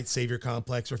take the white savior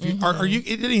complex, or if you are you,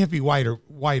 it doesn't have to be white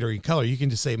or in color. You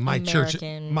can just say my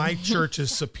church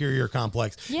is superior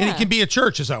complex, and it can be a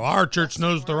church. It's like our church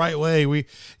knows the right way.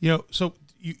 So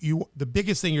you the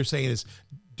biggest thing you're saying is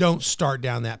don't start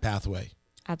down that pathway.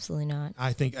 Absolutely not.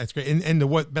 I think that's great. And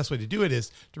the best way to do it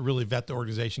is to really vet the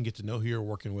organization, get to know who you're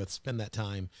working with, spend that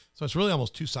time. So it's really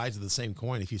almost two sides of the same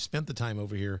coin. If you spent the time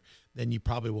over here, then you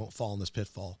probably won't fall in this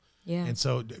pitfall. Yeah. And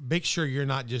so make sure you're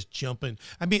not just jumping.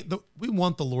 I mean, we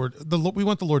want the Lord, we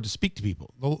want the Lord to speak to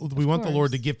people. We want the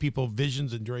Lord to give people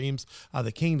visions and dreams of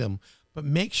the kingdom. But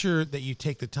make sure that you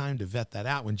take the time to vet that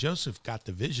out. When Joseph got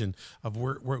the vision of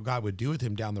where God would do with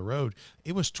him down the road,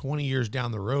 it was 20 years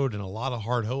down the road and a lot of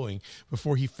hard hoeing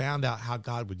before he found out how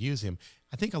God would use him.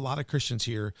 I think a lot of Christians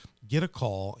here get a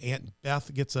call. Aunt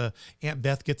Beth gets a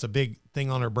big thing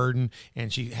on her burden,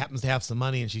 and she happens to have some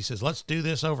money, and she says, let's do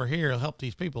this over here. It'll help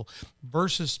these people,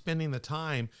 versus spending the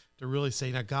time to really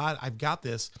say, now, God, I've got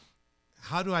this.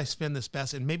 How do I spend this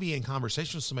best? And maybe in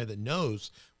conversation with somebody that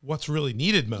knows what's really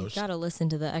needed most. You got to listen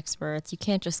to the experts. You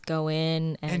can't just go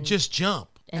in and just jump.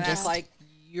 And act like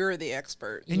you're the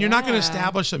expert. And you're not going to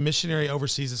establish a missionary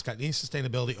overseas that's got any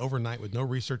sustainability overnight with no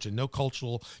research and no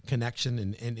cultural connection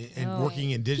and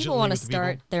working in digital. People want to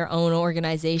start their own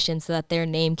organization so that their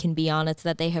name can be on it, so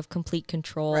that they have complete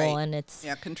control. Right. And it's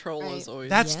control is always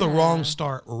that's the wrong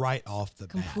start right off the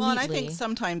bat. Well, and I think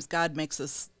sometimes God makes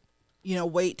us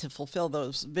wait to fulfill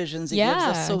those visions he gives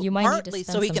us. So you might partly need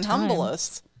to so he can humble time.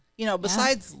 us.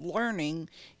 Besides learning,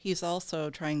 he's also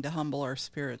trying to humble our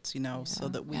spirits, so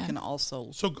that we can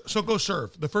also. So go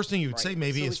serve. The first thing you would say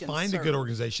maybe is find a good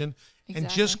organization and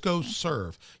just go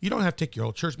serve. You don't have to take your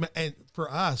whole church. And for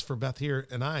us, for Beth here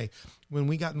and I, when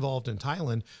we got involved in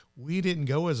Thailand, we didn't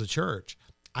go as a church.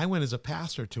 I went as a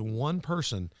pastor to one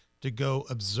person to go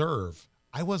observe.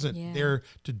 I wasn't there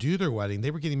to do their wedding.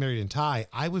 They were getting married in Thai.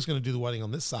 I was going to do the wedding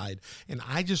on this side, and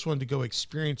I just wanted to go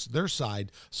experience their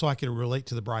side so I could relate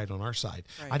to the bride on our side.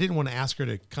 Right. I didn't want to ask her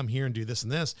to come here and do this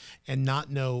and this and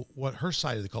not know what her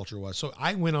side of the culture was. So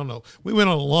we went on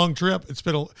a long trip. It's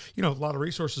been a lot of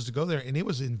resources to go there, and it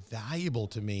was invaluable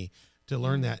to me to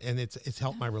learn that, and it's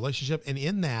helped my relationship. And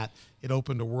in that, it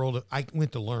opened a world. I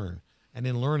went to learn, and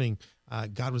in learning,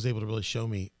 God was able to really show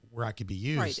me where I could be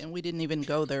used. Right, and we didn't even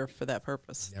go there for that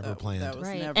purpose. Never planned. That was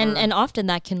never... And often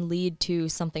that can lead to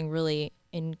something really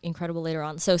incredible later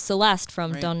on. So Celeste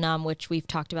from Don Nam, which we've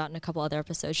talked about in a couple other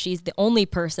episodes, she's the only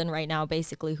person right now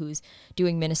basically who's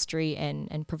doing ministry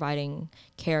and providing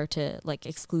care to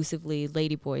exclusively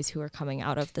ladyboys who are coming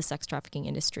out of the sex trafficking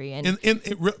industry. And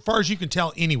as far as you can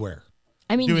tell, anywhere.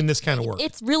 I mean, doing this kind of work.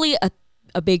 It's really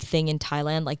a big thing in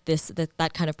Thailand. Like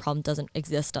that kind of problem doesn't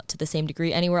exist to the same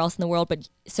degree anywhere else in the world. But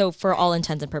so for all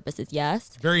intents and purposes,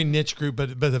 yes. Very niche group, but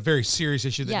a very serious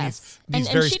issue that needs very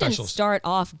special. And she special. didn't start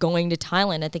off going to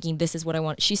Thailand and thinking this is what I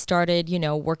want. She started,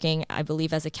 working, I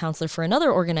believe, as a counselor for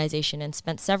another organization and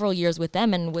spent several years with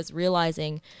them and was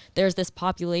realizing there's this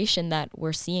population that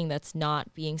we're seeing that's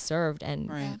not being served.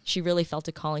 And she really felt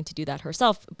a calling to do that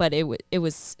herself. But it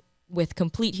was with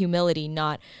complete humility,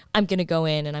 not I'm going to go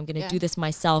in and I'm going to do this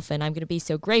myself and I'm going to be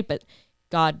so great. But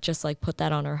God just put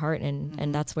that on her heart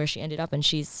and that's where she ended up. And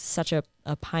she's such a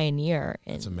pioneer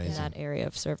in that area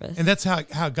of service. And that's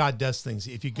how God does things.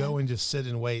 If you go and just sit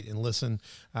and wait and listen,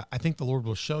 I think the Lord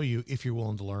will show you if you're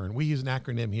willing to learn. We use an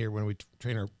acronym here when we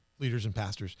train our leaders and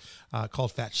pastors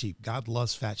called Fat Sheep. God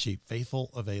loves fat sheep,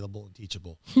 faithful, available, and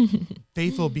teachable.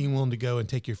 Faithful, being willing to go and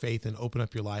take your faith and open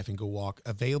up your life and go walk.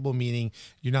 Available, meaning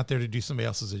you're not there to do somebody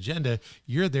else's agenda.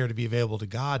 You're there to be available to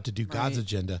God to do God's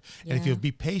agenda. And if you'll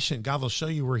be patient, God will show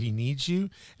you where he needs you,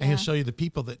 and he'll show you the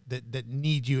people that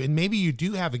need you. And maybe you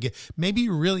do have a gift. Maybe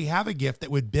you really have a gift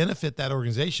that would benefit that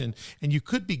organization, and you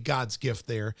could be God's gift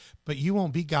there, but you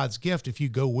won't be God's gift if you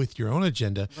go with your own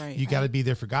agenda. You got to be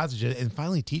there for God's agenda. And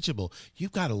finally, teachable.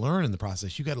 You've got to learn in the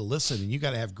process. You got to listen, and you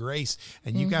got to have grace,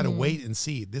 and you got to wait and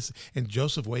see this. And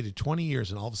Joseph waited 20 years,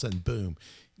 and all of a sudden, boom,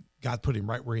 God put him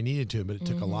right where he needed to. But it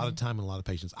took a lot of time and a lot of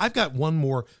patience. I've got one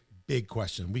more big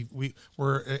question.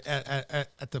 We're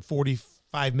at the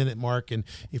 45-minute mark, and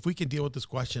if we can deal with this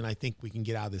question, I think we can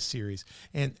get out of this series.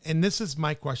 And this is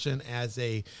my question as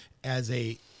a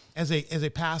as a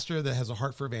pastor that has a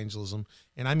heart for evangelism,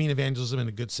 and I mean evangelism in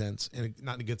a good sense, and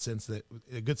not in a good sense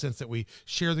that we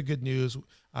share the good news.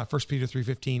 1 Peter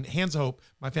 3:15, Hands of Hope,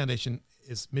 my foundation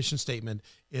is mission statement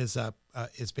is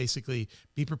basically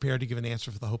be prepared to give an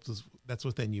answer for the hope that's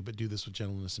within you, but do this with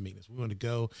gentleness and meekness. We want to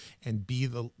go and be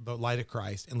the light of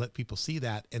Christ and let people see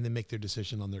that, and then make their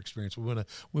decision on their experience. We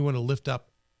want to lift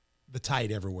up the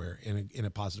tide everywhere in a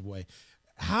positive way.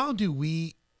 How do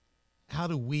we,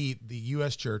 the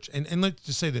U.S. church, and let's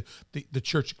just say the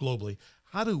church globally,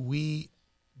 how do we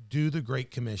do the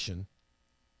Great Commission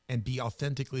and be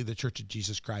authentically the Church of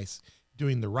Jesus Christ,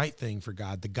 doing the right thing for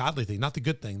God, the godly thing, not the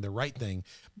good thing, the right thing?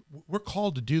 We're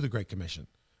called to do the Great Commission.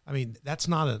 I mean, that's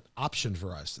not an option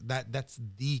for us. That's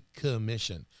the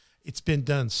commission. It's been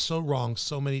done so wrong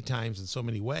so many times in so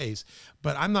many ways,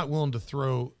 but I'm not willing to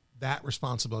throw that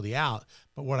responsibility out.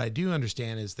 But what I do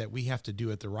understand is that we have to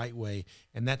do it the right way,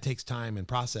 and that takes time and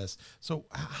process. So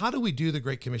how do we do the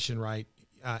Great Commission right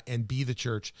and be the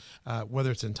church, whether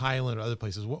it's in Thailand or other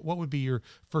places? What would be your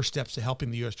first steps to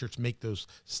helping the U.S. church make those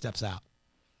steps out?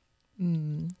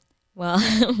 Well,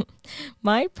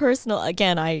 my personal,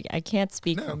 again, I can't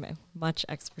speak from much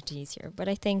expertise here, but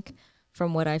I think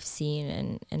from what I've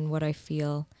seen and what I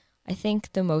feel, I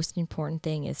think the most important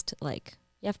thing is to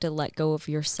you have to let go of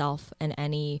yourself and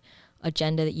any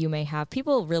agenda that you may have.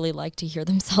 People really like to hear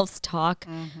themselves talk.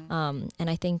 And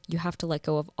I think you have to let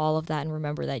go of all of that and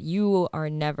remember that you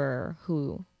are never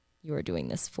who you are doing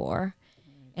this for.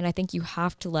 And I think you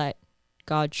have to let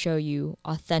God show you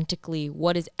authentically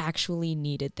what is actually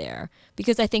needed there.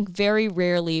 Because I think very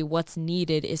rarely what's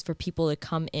needed is for people to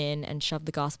come in and shove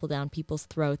the gospel down people's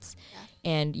throats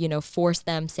and, force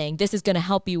them saying, this is going to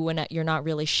help you, when you're not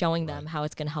really showing them how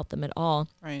it's going to help them at all.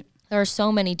 Right. There are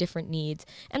so many different needs.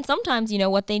 And sometimes,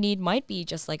 what they need might be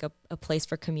just like a place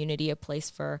for community, a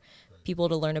place for people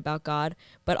to learn about God.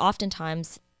 But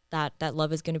oftentimes that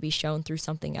love is going to be shown through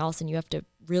something else. And you have to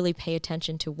really pay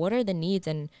attention to what are the needs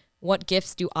and what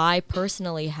gifts do I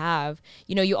personally have.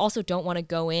 You also don't want to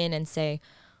go in and say,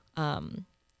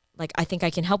 I think I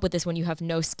can help with this when you have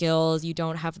no skills, you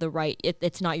don't have the right,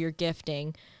 it's not your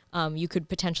gifting. You could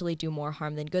potentially do more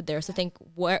harm than good there. So think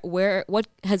what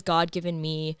has God given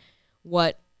me?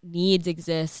 What needs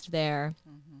exist there?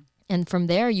 And from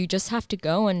there, you just have to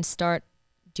go and start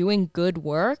doing good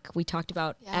work. We talked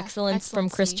about excellence from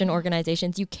Christian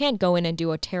organizations. You can't go in and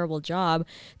do a terrible job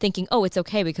thinking, oh, it's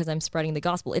okay because I'm spreading the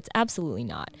gospel. It's absolutely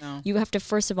not. No. You have to,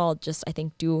 first of all, just, I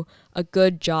think, do a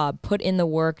good job, put in the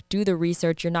work, do the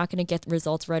research. You're not going to get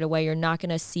results right away. You're not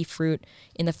going to see fruit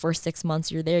in the first 6 months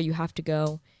you're there. You have to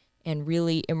go and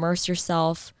really immerse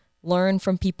yourself, learn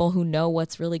from people who know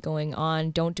what's really going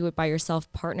on. Don't do it by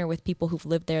yourself. Partner with people who've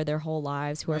lived there their whole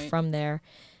lives, who are from there.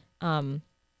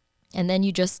 And then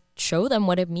you just show them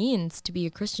what it means to be a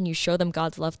Christian. You show them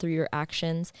God's love through your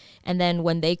actions. And then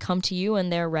when they come to you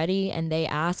and they're ready and they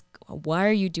ask, why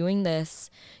are you doing this?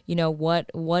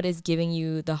 What is giving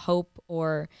you the hope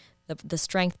or the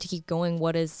strength to keep going?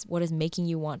 What is making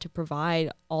you want to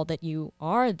provide all that you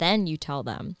are? Then you tell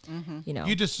them,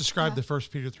 You just described the 1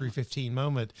 Peter 3:15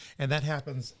 moment. And that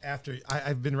happens after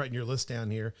I've been writing your list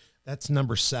down here. That's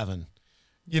number 7.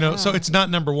 So it's not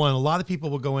number 1. A lot of people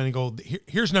will go in and go,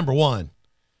 here's number 1.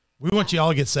 We want you all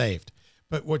to get saved.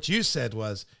 But what you said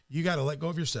was, you got to let go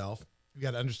of yourself. You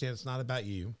got to understand it's not about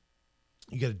you.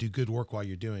 You got to do good work while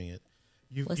you're doing it.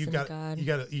 You got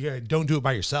to don't do it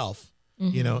by yourself,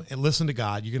 and listen to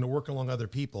God. You're going to work along other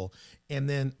people. And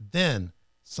then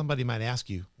somebody might ask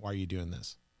you, why are you doing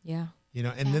this? Yeah.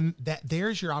 Then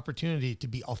there's your opportunity to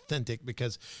be authentic,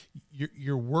 because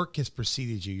your work has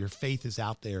preceded you. Your faith is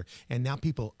out there. And now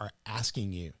people are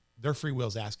asking you, their free will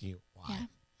is asking you why. Yeah.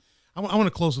 I want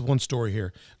to close with one story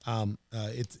here.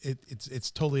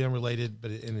 It's totally unrelated,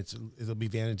 but it'll be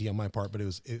vanity on my part, but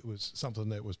it was something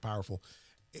that was powerful.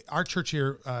 Our church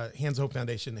here, Hands of Hope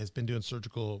Foundation, has been doing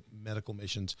surgical medical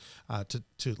missions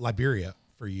to Liberia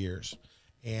for years.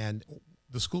 And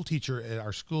the school teacher at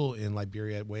our school in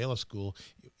Liberia, at Wayela School,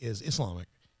 is Islamic.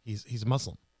 He's a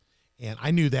Muslim. And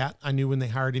I knew that. I knew when they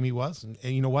hired him he was. And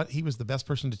you know what? He was the best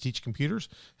person to teach computers.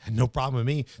 Had no problem with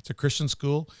me. It's a Christian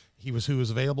school. He was who was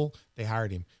available. They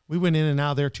hired him. We went in and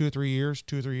out there 2 or 3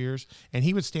 years. And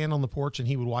he would stand on the porch and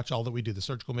he would watch all that we do, the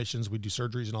surgical missions. We do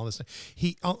surgeries and all this.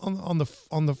 He on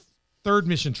the 3rd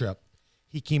mission trip,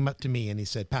 he came up to me and he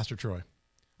said, Pastor Troy,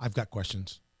 I've got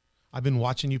questions. I've been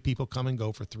watching you people come and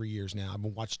go for 3 years now. I've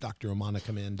been watching Dr. Omana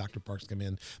come in, Dr. Parks come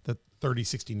in, the 30,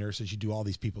 60 nurses. You do all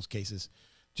these people's cases.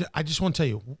 I just want to tell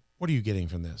you, what are you getting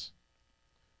from this?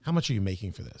 How much are you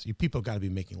making for this? You people got to be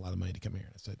making a lot of money to come here.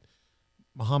 And I said,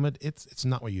 Muhammad, it's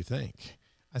not what you think.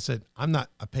 I said, I'm not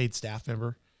a paid staff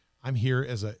member. I'm here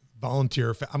as a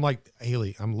volunteer. I'm like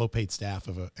Haley. I'm low paid staff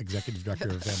of a executive director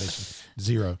of a foundation.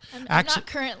 Zero. I'm not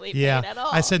currently paid at all.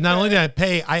 I said not only did I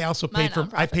pay, I also paid for.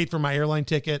 nonprofit. I paid for my airline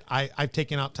ticket. I've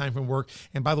taken out time from work.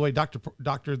 And by the way, the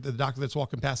doctor that's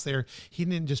walking past there, he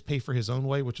didn't just pay for his own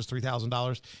way, which was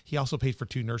 $3,000. He also paid for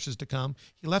 2 nurses to come.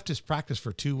 He left his practice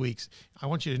for 2 weeks. I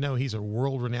want you to know he's a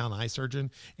world-renowned eye surgeon,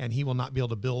 and he will not be able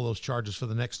to bill those charges for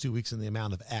the next 2 weeks in the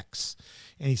amount of X.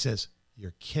 And he says,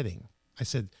 "You're kidding."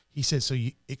 He said, "So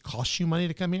it costs you money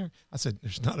to come here?" I said,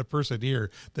 "There's not a person here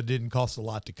that didn't cost a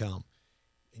lot to come.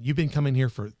 And you've been coming here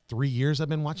for 3 years. I've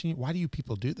been watching you. Why do you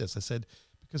people do this?" I said,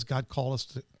 "Because God called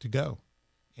us to go.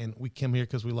 And we came here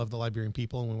because we love the Liberian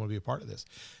people and we want to be a part of this."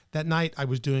 That night, I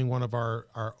was doing one of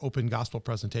our open gospel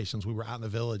presentations. We were out in the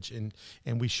village and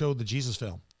we showed the Jesus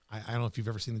film. I don't know if you've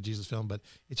ever seen the Jesus film, but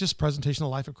it's just a presentation of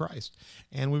the life of Christ.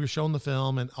 And we were showing the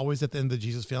film, and always at the end of the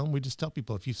Jesus film, we just tell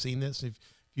people, if you've seen this, if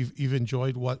you've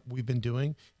enjoyed what we've been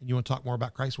doing and you want to talk more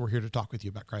about Christ, we're here to talk with you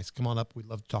about Christ. Come on up. We'd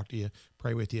love to talk to you,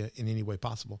 pray with you in any way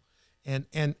possible. And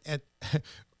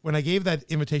when I gave that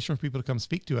invitation for people to come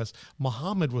speak to us,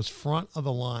 Muhammad was front of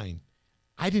the line.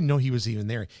 I didn't know he was even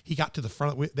there. He got to the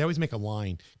front. They always make a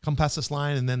line. Come past this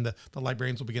line, and then the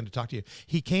librarians will begin to talk to you.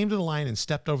 He came to the line and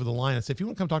stepped over the line and said, "If you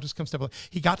want to come talk to us, come step over."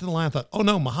 He got to the line and thought, "Oh,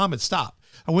 no, Muhammad, stop."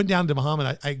 I went down to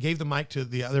Muhammad. I gave the mic to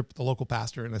the local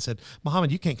pastor, and I said,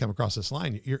 "Muhammad, you can't come across this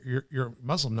line. You're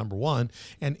Muslim, number one.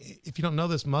 And if you don't know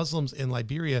this, Muslims in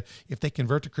Liberia, if they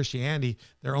convert to Christianity,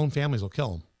 their own families will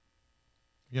kill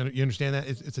them. You understand that?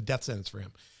 It's a death sentence for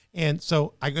him." And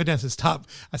so I go down to stop.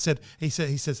 He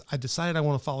says, "I decided I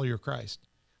want to follow your Christ."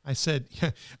 I said,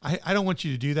 "Yeah, I don't want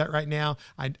you to do that right now.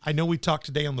 I know we talked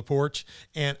today on the porch,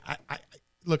 and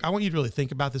look, I want you to really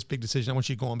think about this big decision. I want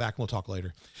you to go on back and we'll talk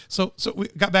later." So we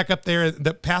got back up there.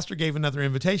 The pastor gave another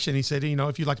invitation. He said,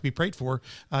 "If you'd like to be prayed for,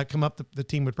 come up. The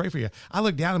team would pray for you." I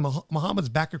looked down and Muhammad's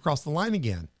back across the line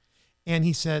again. And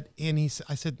I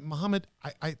said, "Muhammad,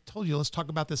 I told you, let's talk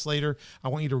about this later. I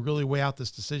want you to really weigh out this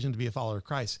decision to be a follower of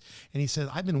Christ." And he said,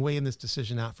 "I've been weighing this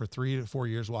decision out for 3 to 4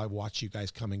 years while I watched you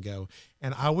guys come and go.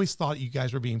 And I always thought you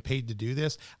guys were being paid to do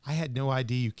this. I had no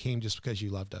idea you came just because you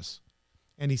loved us."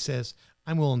 And he says,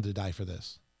 "I'm willing to die for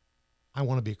this. I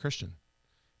want to be a Christian."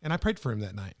 And I prayed for him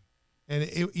that night. And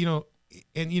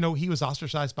he was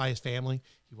ostracized by his family.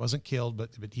 He wasn't killed,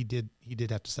 but he did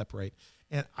have to separate.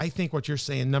 And I think what you're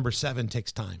saying, number 7,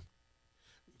 takes time.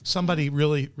 Somebody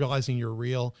really realizing you're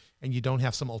real and you don't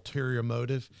have some ulterior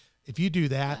motive. If you do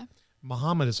that, yeah.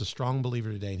 Muhammad is a strong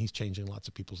believer today, and he's changing lots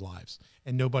of people's lives.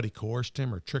 And nobody coerced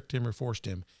him or tricked him or forced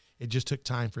him. It just took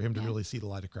time for him to really see the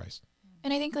light of Christ.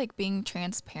 And I think being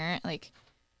transparent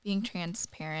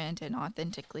and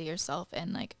authentically yourself,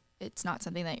 and it's not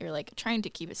something that you're trying to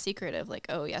keep a secret of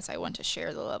 "Oh yes, I want to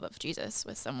share the love of Jesus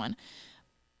with someone."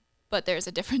 But there's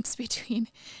a difference between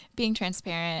being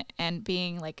transparent and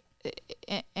being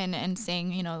and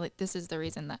saying, this is the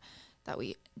reason that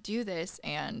we do this,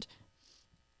 and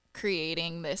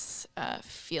creating this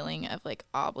feeling of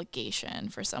obligation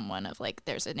for someone of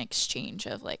there's an exchange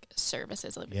of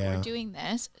services. We're doing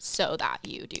this so that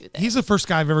you do this. He's the first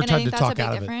guy I've ever tried to talk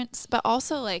out of difference. But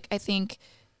also I think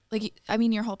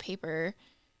your whole paper,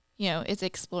 is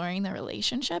exploring the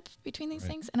relationship between these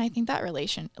things. And I think that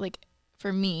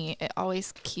for me, it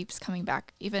always keeps coming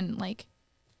back, even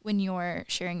when you're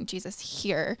sharing Jesus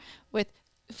here with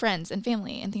friends and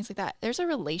family and things like that. There's a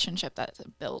relationship that's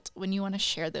built when you want to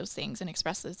share those things and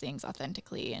express those things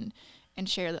authentically and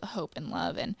share the hope and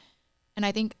love. And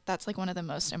I think that's one of the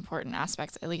most important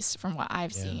aspects, at least from what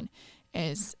I've seen,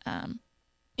 is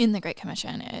in the Great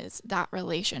Commission, is that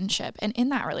relationship. And in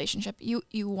that relationship,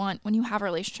 you want, when you have a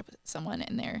relationship with someone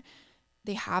and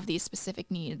they have these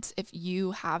specific needs, if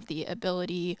you have the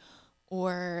ability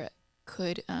or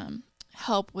could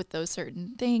help with those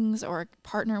certain things, or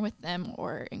partner with them,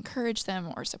 or encourage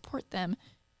them, or support them,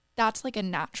 that's a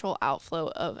natural outflow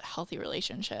of a healthy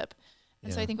relationship.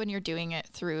 And so I think when you're doing it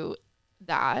through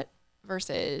that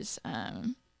versus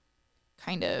I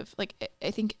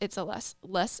think it's a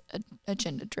less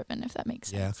agenda driven, if that makes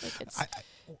sense. It's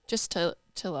just to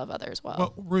love others well.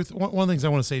 Well, Ruth, one of the things I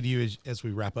want to say to you as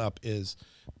we wrap up is,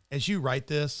 as you write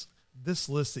this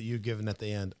list that you've given at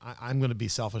the end, I'm going to be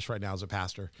selfish right now as a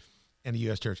pastor in a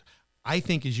U.S. church. I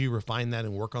think as you refine that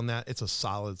and work on that, it's a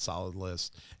solid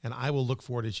list. And I will look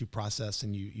forward as you process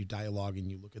and you dialogue and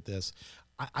you look at this.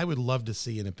 I would love to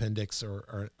see an appendix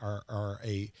or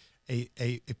a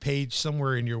page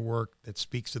somewhere in your work that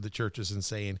speaks to the churches and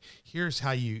saying, here's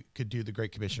how you could do the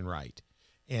Great Commission right.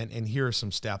 And here are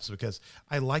some steps, because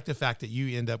I like the fact that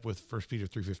you end up with 1 Peter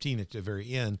 3:15 at the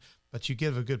very end, but you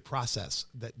give a good process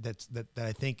that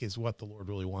I think is what the Lord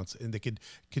really wants, and that could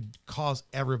cause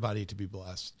everybody to be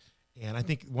blessed. And I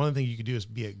think one of the things you could do is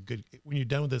when you're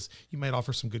done with this, you might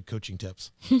offer some good coaching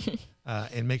tips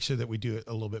and make sure that we do it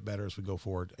a little bit better as we go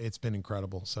forward. It's been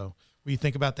incredible. So when you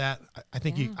think about that, I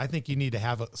think you need to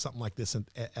have something like this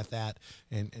at that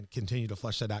and continue to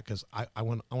flesh that out, because I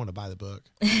want to buy the book.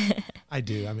 I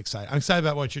do. I'm excited. I'm excited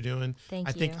about what you're doing. Thank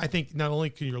you. I think not only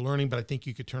can you're learning, but I think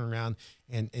you could turn around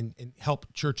and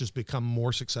help churches become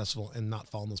more successful and not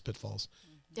fall in those pitfalls.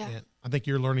 Yeah. And I think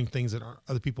you're learning things that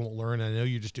other people won't learn. I know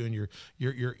you're just doing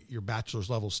your bachelor's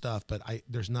level stuff, but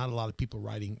there's not a lot of people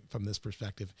writing from this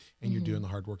perspective, and you're doing the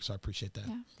hard work. So I appreciate that.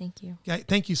 Yeah. Thank you. Yeah,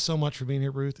 thank you so much for being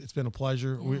here, Ruth. It's been a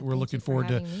pleasure. Yeah, We're looking forward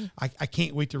to. I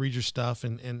can't wait to read your stuff,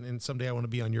 and someday I want to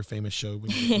be on your famous show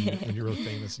when you're really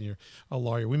famous and you're a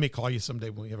lawyer. We may call you someday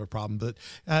when we have a problem. But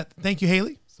thank you,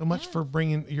 Haley, so much for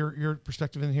bringing your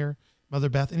perspective in here. Mother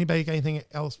Beth, anybody got anything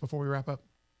else before we wrap up?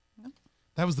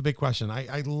 That was the big question.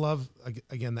 I love,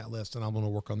 again, that list, and I'm going to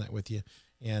work on that with you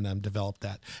and develop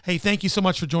that. Hey, thank you so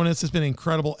much for joining us. It's been an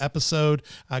incredible episode.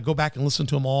 Go back and listen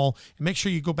to them all. And make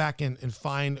sure you go back and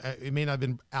find, it may not have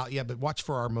been out yet, but watch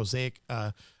for our Mosaic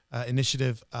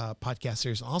Initiative podcast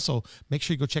series. Also, make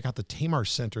sure you go check out the Tamar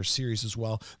Center series as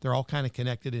well. They're all kind of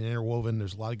connected and interwoven.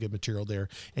 There's a lot of good material there.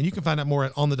 And you can find out more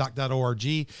at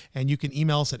onthedoc.org, and you can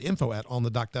email us at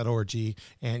info@onthedoc.org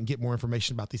and get more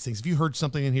information about these things. If you heard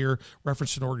something in here,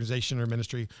 reference to an organization or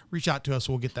ministry, reach out to us.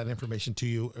 We'll get that information to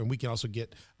you, and we can also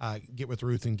get with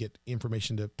Ruth and get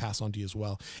information to pass on to you as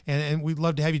well. And we'd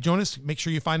love to have you join us. Make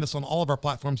sure you find us on all of our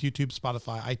platforms: YouTube,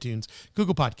 Spotify, iTunes,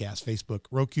 Google Podcasts, Facebook,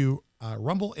 Roku,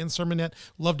 Rumble, and Sermonet.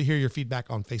 Love to hear your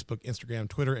feedback on Facebook, Instagram,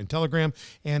 Twitter, and Telegram.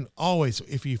 And always,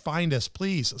 if you find us,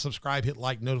 please subscribe, hit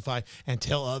like, notify, and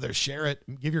tell others. Share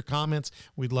it. Give your comments.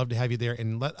 We'd love to have you there,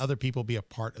 and let other people be a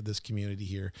part of this community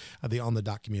here, the On the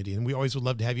Doc community. And we always would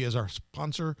love to have you as our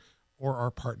sponsor or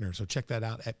our partner. So check that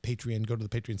out at Patreon. Go to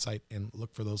the Patreon site and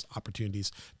look for those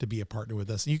opportunities to be a partner with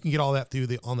us. And you can get all that through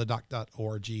the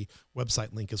onthedoc.org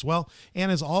website link as well.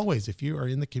 And as always, if you are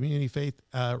in the community faith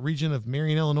region of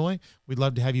Marion, Illinois, we'd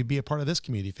love to have you be a part of this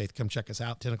community faith. Come check us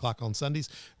out, 10 o'clock on Sundays.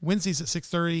 Wednesdays at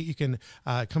 6:30, you can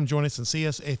come join us and see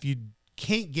us. If you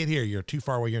can't get here, you're too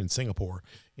far away, you're in Singapore,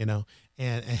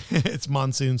 and it's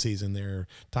monsoon season there,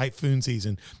 typhoon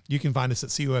season. You can find us at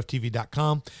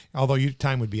coftv.com, although your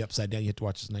time would be upside down. You have to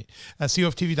watch this tonight.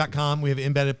 coftv.com, we have an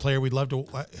embedded player. We'd love to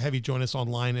have you join us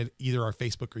online at either our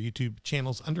Facebook or YouTube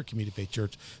channels under Community Faith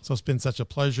Church. So it's been such a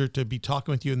pleasure to be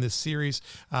talking with you in this series.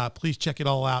 Please check it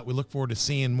all out. We look forward to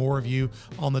seeing more of you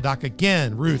on the doc.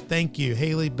 Again, Ruth, thank you.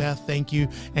 Haley, Beth, thank you.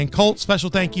 And Colt, special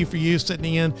thank you for you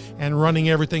sitting in and running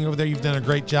everything over there. You've done a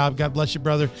great job. God bless you,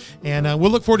 brother. And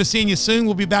we'll look forward to seeing you soon.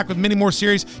 We'll be back with many more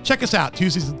series. Check us out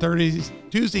Tuesday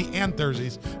and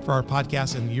Thursdays for our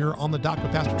podcast. And you're on the doc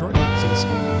with Pastor Troy. See you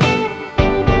soon.